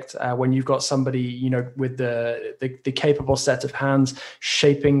project when you've got somebody, with the capable set of hands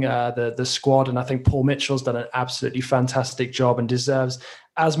shaping the squad. And I think Paul Mitchell's done an absolutely fantastic job and deserves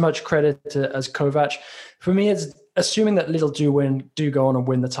as much credit as Kovac. For me, it's assuming that Lille do go on and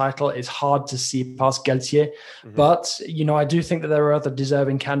win the title. It's hard to see past Galtier. Mm-hmm. But, I do think that there are other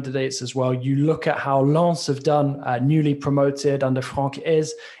deserving candidates as well. You look at how Lens have done, newly promoted under Franck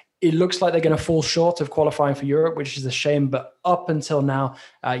Hez. It looks like they're going to fall short of qualifying for Europe, which is a shame. But up until now,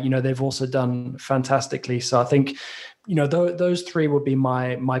 they've also done fantastically. So I think, those 3 would be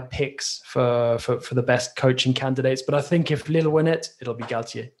my picks for the best coaching candidates. But I think if Lille win it, it'll be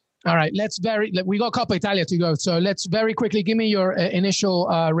Galtier. All right, we got Coppa Italia to go. So let's very quickly give me your initial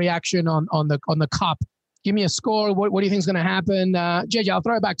reaction on the cup. Give me a score. What do you think is going to happen? JJ, I'll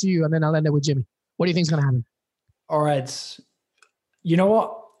throw it back to you, and then I'll end it with Jimmy. What do you think is going to happen? All right. You know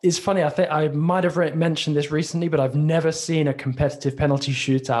what? It's funny. I think I might have mentioned this recently, but I've never seen a competitive penalty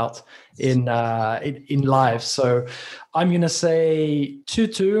shootout in live. So I'm going to say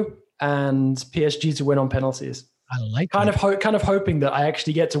 2-2 and PSG to win on penalties. I like kind of hoping that I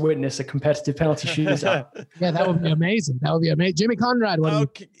actually get to witness a competitive penalty shootout. Yeah, that would be amazing. Jimmy Conrad,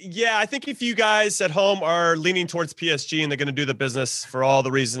 Yeah, I think if you guys at home are leaning towards PSG and they're going to do the business for all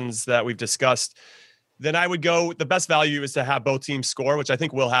the reasons that we've discussed, then I would go, the best value is to have both teams score, which I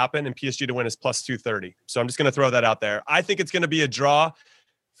think will happen, and PSG to win is plus 230. So I'm just going to throw that out there. I think it's going to be a draw.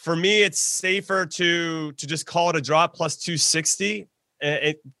 For me, it's safer to just call it a draw, plus 260.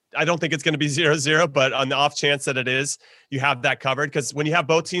 I don't think it's going to be 0-0, but on the off chance that it is, you have that covered. Because when you have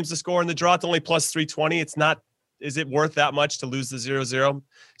both teams to score in the draw, it's only plus 320. It's not, is it worth that much to lose the 0-0?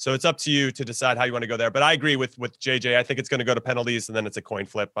 So it's up to you to decide how you want to go there. But I agree with JJ. I think it's going to go to penalties, and then it's a coin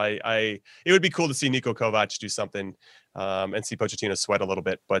flip. It would be cool to see Niko Kovac do something and see Pochettino sweat a little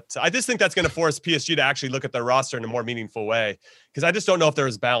bit. But I just think that's going to force PSG to actually look at their roster in a more meaningful way, because I just don't know if they're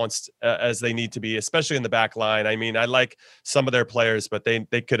as balanced as they need to be, especially in the back line. I mean, I like some of their players, but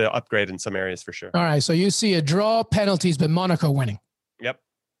they could have upgraded in some areas for sure. All right, so you see a draw, penalties, but Monaco winning. Yep.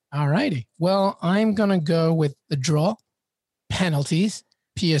 All righty. Well, I'm going to go with the draw, penalties,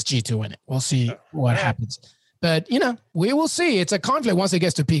 PSG to win it. We'll see what happens. But, we will see. It's a conflict once it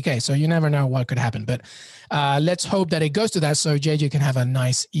gets to PK, so you never know what could happen. But let's hope that it goes to that so JJ can have a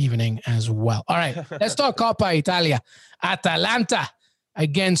nice evening as well. All right, let's talk Coppa Italia. Atalanta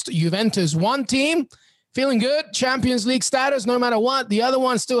against Juventus. One team feeling good, Champions League status no matter what. The other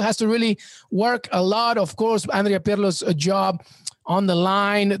one still has to really work a lot. Of course, Andrea Pirlo's job on the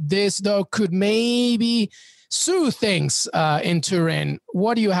line. This, though, could maybe soothe things in Turin.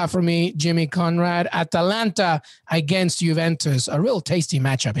 What do you have for me, Jimmy Conrad? Atalanta against Juventus. A real tasty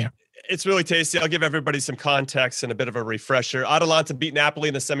matchup here. It's really tasty. I'll give everybody some context and a bit of a refresher. Atalanta beat Napoli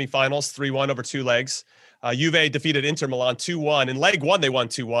in the semifinals, 3-1 over 2 legs. Juve defeated Inter Milan 2-1. In leg 1, they won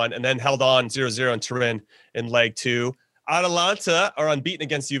 2-1 and then held on 0-0 in Turin in leg 2. Atalanta are unbeaten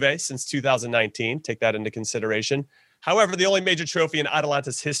against Juve since 2019. Take that into consideration. However, the only major trophy in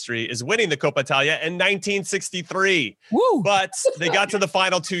Atalanta's history is winning the Coppa Italia in 1963. Woo! But they got to the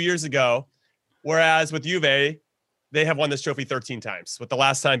final 2 years ago, whereas with Juve, they have won this trophy 13 times, with the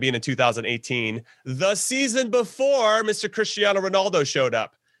last time being in 2018, the season before Mr. Cristiano Ronaldo showed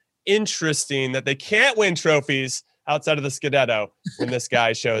up. Interesting that they can't win trophies outside of the Scudetto when this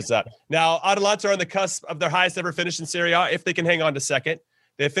guy shows up. Now, Atalanta are on the cusp of their highest ever finish in Serie A if they can hang on to second.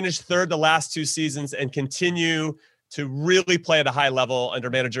 They finished third the last 2 seasons and continue to really play at a high level under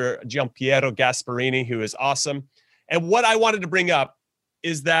manager Gianpiero Gasperini, who is awesome. And what I wanted to bring up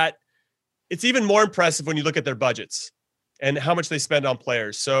is that it's even more impressive when you look at their budgets and how much they spend on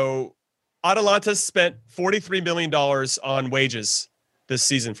players. So Atalanta spent $43 million on wages this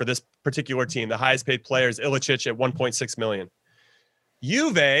season for this particular team. The highest paid player is Ilicic at $1.6 million.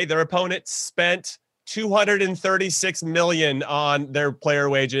 Juve, their opponent, spent $236 million on their player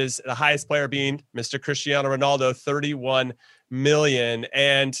wages, the highest player being Mr. Cristiano Ronaldo, $31 million.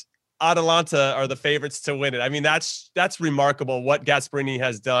 And Atalanta are the favorites to win it. I mean, that's remarkable what Gasperini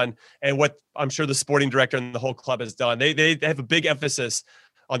has done and what I'm sure the sporting director and the whole club has done. They have a big emphasis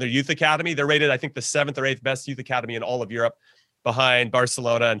on their youth academy. They're rated, I think, the 7th or 8th best youth academy in all of Europe, behind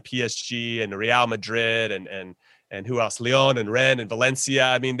Barcelona and PSG and Real Madrid and who else? Lyon and Rennes and Valencia.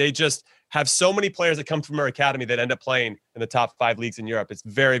 I mean, they just have so many players that come from our academy that end up playing in the top 5 leagues in Europe. It's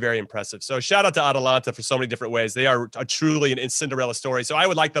very, very impressive. So shout out to Atalanta for so many different ways. They are truly an Cinderella story. So I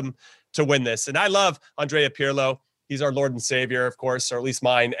would like them to win this. And I love Andrea Pirlo. He's our Lord and Savior, of course, or at least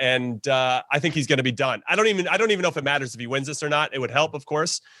mine. And I think he's going to be done. I don't even know if it matters if he wins this or not. It would help, of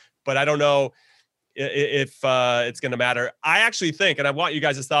course, but I don't know if it's going to matter. I actually think, and I want you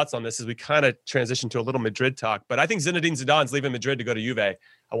guys' thoughts on this as we kind of transition to a little Madrid talk, but I think Zinedine Zidane's leaving Madrid to go to Juve.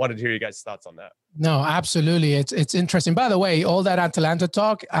 I wanted to hear you guys' thoughts on that. No, absolutely. It's interesting. By the way, all that Atalanta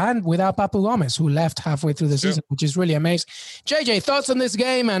talk and without Papu Gomez, who left halfway through the season, which is really amazing. JJ, thoughts on this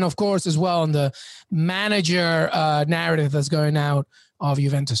game? And of course, as well, on the manager narrative that's going out of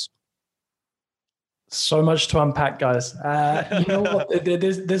Juventus. So much to unpack, guys. You know what?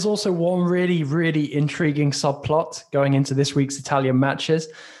 There's also one really, really intriguing subplot going into this week's Italian matches,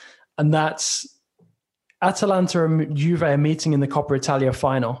 and that's Atalanta and Juve are meeting in the Coppa Italia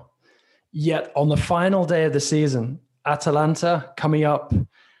final. Yet on the final day of the season, Atalanta coming up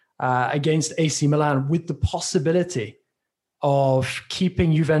against AC Milan with the possibility of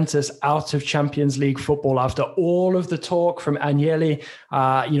keeping Juventus out of Champions League football after all of the talk from Agnelli,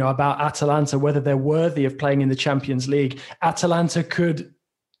 about Atalanta, whether they're worthy of playing in the Champions League. Atalanta could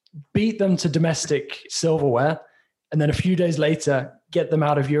beat them to domestic silverware, and then a few days later get them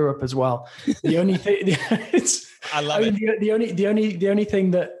out of Europe as well. The only thing, the only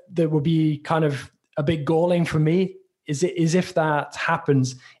thing that would be kind of a bit galling for me is if that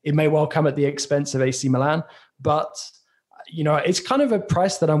happens, it may well come at the expense of AC Milan, but it's kind of a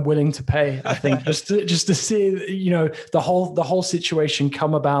price that I'm willing to pay, I think, just to see, the whole situation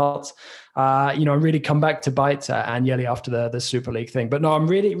come about. really come back to bite Agnelli after the Super League thing. But no, I'm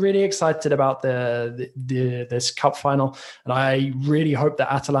really, really excited about this cup final. And I really hope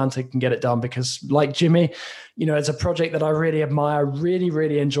that Atalanta can get it done because like Jimmy, it's a project that I really admire, really,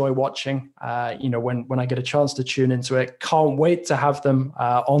 really enjoy watching, when I get a chance to tune into it. Can't wait to have them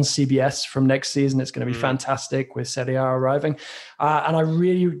on CBS from next season. It's going to be fantastic with Serie A arriving. And I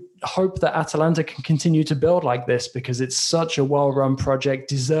really hope that Atalanta can continue to build like this because it's such a well-run project,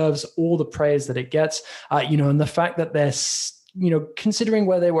 deserves all the praise that it gets, and the fact that they're considering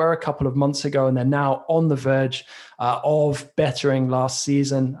where they were a couple of months ago and they're now on the verge of bettering last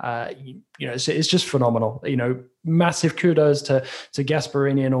season, it's just phenomenal. Massive kudos to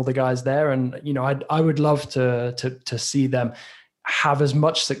Gasparini and all the guys there. And, I would love to see them have as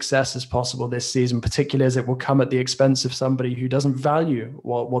much success as possible this season, particularly as it will come at the expense of somebody who doesn't value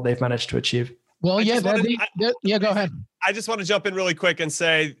what they've managed to achieve. Well, go ahead. I just want to jump in really quick and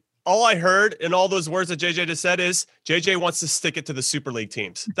say, all I heard in all those words that JJ just said is JJ wants to stick it to the Super League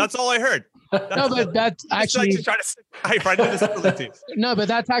teams. That's all I heard. That's actually trying to stick right into the Super League teams. No, but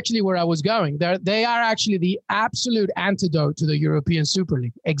that's actually where I was going. They are actually the absolute antidote to the European Super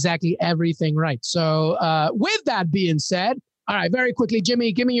League. Exactly everything right. So with that being said, all right, very quickly,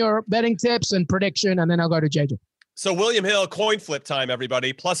 Jimmy, give me your betting tips and prediction, and then I'll go to JJ. So William Hill, coin flip time,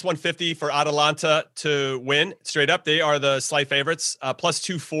 everybody. Plus 150 for Atalanta to win straight up. They are the slight favorites. Plus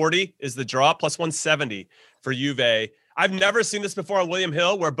 240 is the draw. Plus 170 for Juve. I've never seen this before on William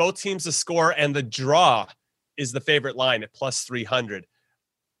Hill where both teams to score and the draw is the favorite line at plus 300.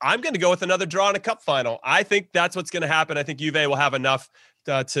 I'm going to go with another draw in a cup final. I think that's what's going to happen. I think Juve will have enough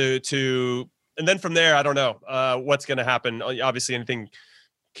to and then from there, I don't know what's going to happen. Obviously, anything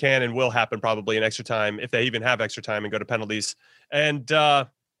can and will happen probably in extra time if they even have extra time and go to penalties. And I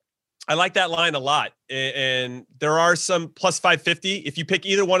like that line a lot. And there are some plus 550. If you pick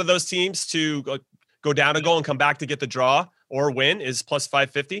either one of those teams to go down a goal and come back to get the draw or win is plus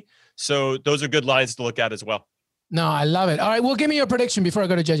 550. So those are good lines to look at as well. No, I love it. All right. Well, give me your prediction before I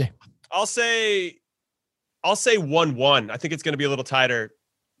go to JJ. I'll say 1-1. I think it's going to be a little tighter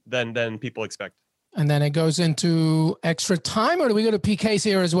than people expect. And then it goes into extra time, or do we go to PKs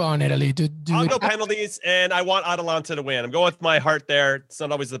here as well in Italy? I'll go penalties, and I want Atalanta to win. I'm going with my heart there. It's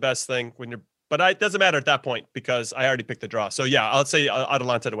not always the best thing but it doesn't matter at that point because I already picked the draw. So yeah, I'll say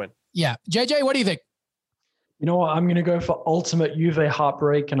Atalanta to win. Yeah. JJ, what do you think? You know what? I'm going to go for ultimate Juve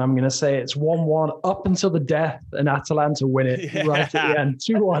heartbreak, and I'm going to say it's 1-1 up until the death, and Atalanta win it right at the end,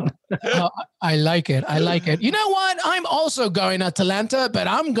 2-1. I like it. I like it. You know what? I'm also going Atalanta, but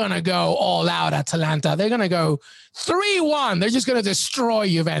I'm going to go all out Atalanta. They're going to go 3-1. They're just going to destroy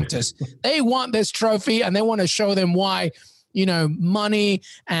Juventus. They want this trophy, and they want to show them why, money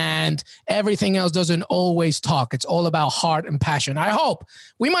and everything else doesn't always talk. It's all about heart and passion. I hope.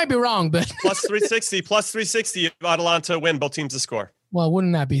 We might be wrong, but plus 360 if Atalanta win, both teams to score. Well,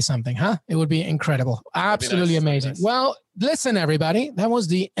 wouldn't that be something, huh? It would be incredible. Absolutely amazing. Nice. Well, listen, everybody, that was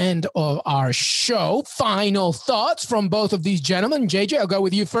the end of our show. Final thoughts from both of these gentlemen. JJ, I'll go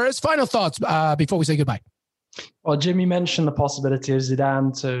with you first. Final thoughts before we say goodbye. Well, Jimmy mentioned the possibility of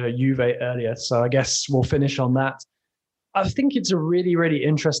Zidane to Juve earlier, so I guess we'll finish on that. I think it's a really, really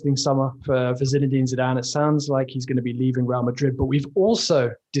interesting summer for Zinedine Zidane. It sounds like he's going to be leaving Real Madrid, but we've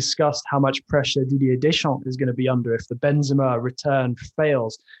also discussed how much pressure Didier Deschamps is going to be under if the Benzema return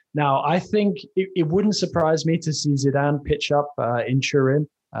fails. Now, I think it wouldn't surprise me to see Zidane pitch up in Turin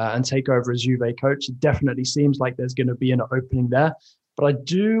and take over as Juve coach. It definitely seems like there's going to be an opening there. But I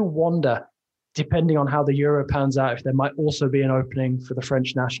do wonder, depending on how the Euro pans out, if there might also be an opening for the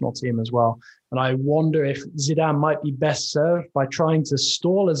French national team as well. And I wonder if Zidane might be best served by trying to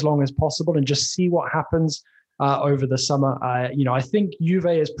stall as long as possible and just see what happens over the summer. I think Juve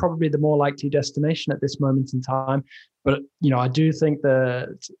is probably the more likely destination at this moment in time. But, I do think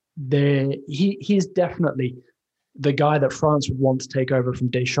that he's definitely the guy that France would want to take over from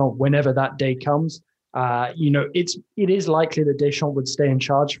Deschamps whenever that day comes. It is likely that Deschamps would stay in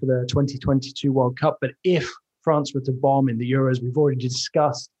charge for the 2022 World Cup. But if France were to bomb in the Euros, we've already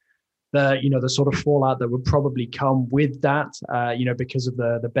discussed the sort of fallout that would probably come with that, because of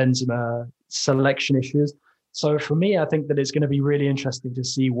the Benzema selection issues. So for me, I think that it's going to be really interesting to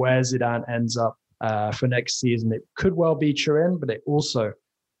see where Zidane ends up for next season. It could well be Turin, but it also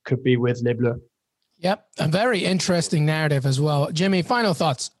could be with Les Bleus. Yep, a very interesting narrative as well. Jimmy, final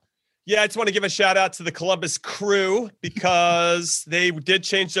thoughts. Yeah, I just want to give a shout out to the Columbus Crew because they did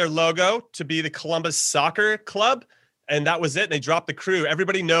change their logo to be the Columbus Soccer Club. And that was it. They dropped the Crew.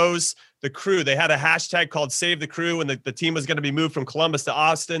 Everybody knows the Crew. They had a hashtag called Save the Crew, and the team was going to be moved from Columbus to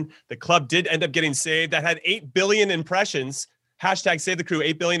Austin. The club did end up getting saved. That had 8 billion impressions. hashtag Save the Crew,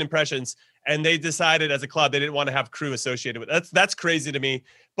 8 billion impressions. And they decided as a club, they didn't want to have Crew associated with it. That's crazy to me.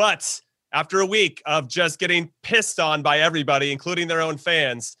 But after a week of just getting pissed on by everybody, including their own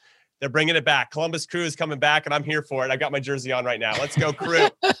fans, they're bringing it back. Columbus Crew is coming back, and I'm here for it. I got my jersey on right now. Let's go, Crew.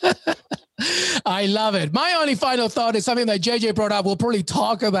 I love it. My only final thought is something that JJ brought up. We'll probably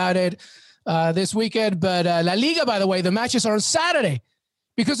talk about it this weekend. But La Liga, by the way, the matches are on Saturday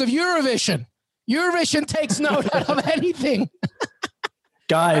because of Eurovision. Eurovision takes note out of anything.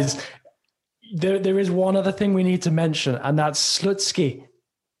 Guys, there is one other thing we need to mention, and that's Slutsky.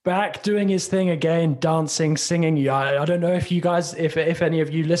 Back doing his thing again, dancing, singing. Yeah, I don't know if you guys, if any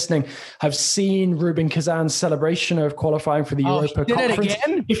of you listening have seen Rubin Kazan's celebration of qualifying for the Europa Conference.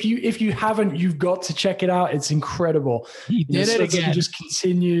 If you haven't, you've got to check it out. It's incredible. He did it again. He just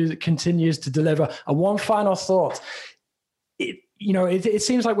continues to deliver. And one final thought. It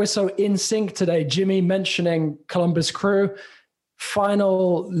seems like we're so in sync today. Jimmy mentioning Columbus Crew.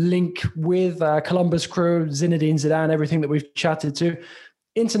 Final link with Columbus Crew, Zinedine Zidane, everything that we've chatted to.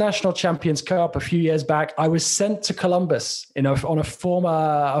 International Champions Cup a few years back, I was sent to Columbus on a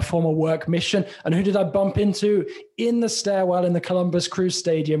former work mission. And who did I bump into in the stairwell in the Columbus Crew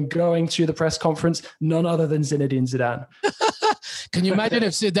Stadium going to the press conference? None other than Zinedine Zidane. Can you imagine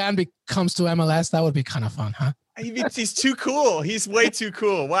if Zidane comes to MLS? That would be kind of fun, huh? He's too cool. He's way too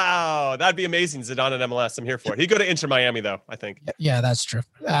cool. Wow. That'd be amazing. Zidane and MLS. I'm here for it. He'd go to Inter Miami, though, I think. Yeah, that's true.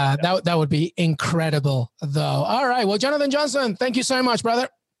 That would be incredible, though. All right. Well, Jonathan Johnson, thank you so much, brother.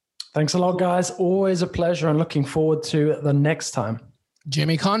 Thanks a lot, guys. Always a pleasure and looking forward to the next time.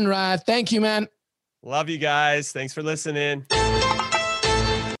 Jimmy Conrad, thank you, man. Love you guys. Thanks for listening.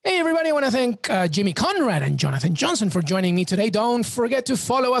 Hey, everybody. I want to thank Jimmy Conrad and Jonathan Johnson for joining me today. Don't forget to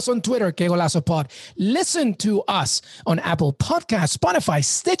follow us on Twitter, Que Golazo Pod. Listen to us on Apple Podcasts, Spotify,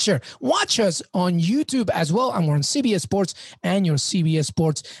 Stitcher. Watch us on YouTube as well. And we're on CBS Sports and your CBS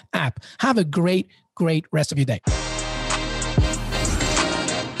Sports app. Have a great rest of your day.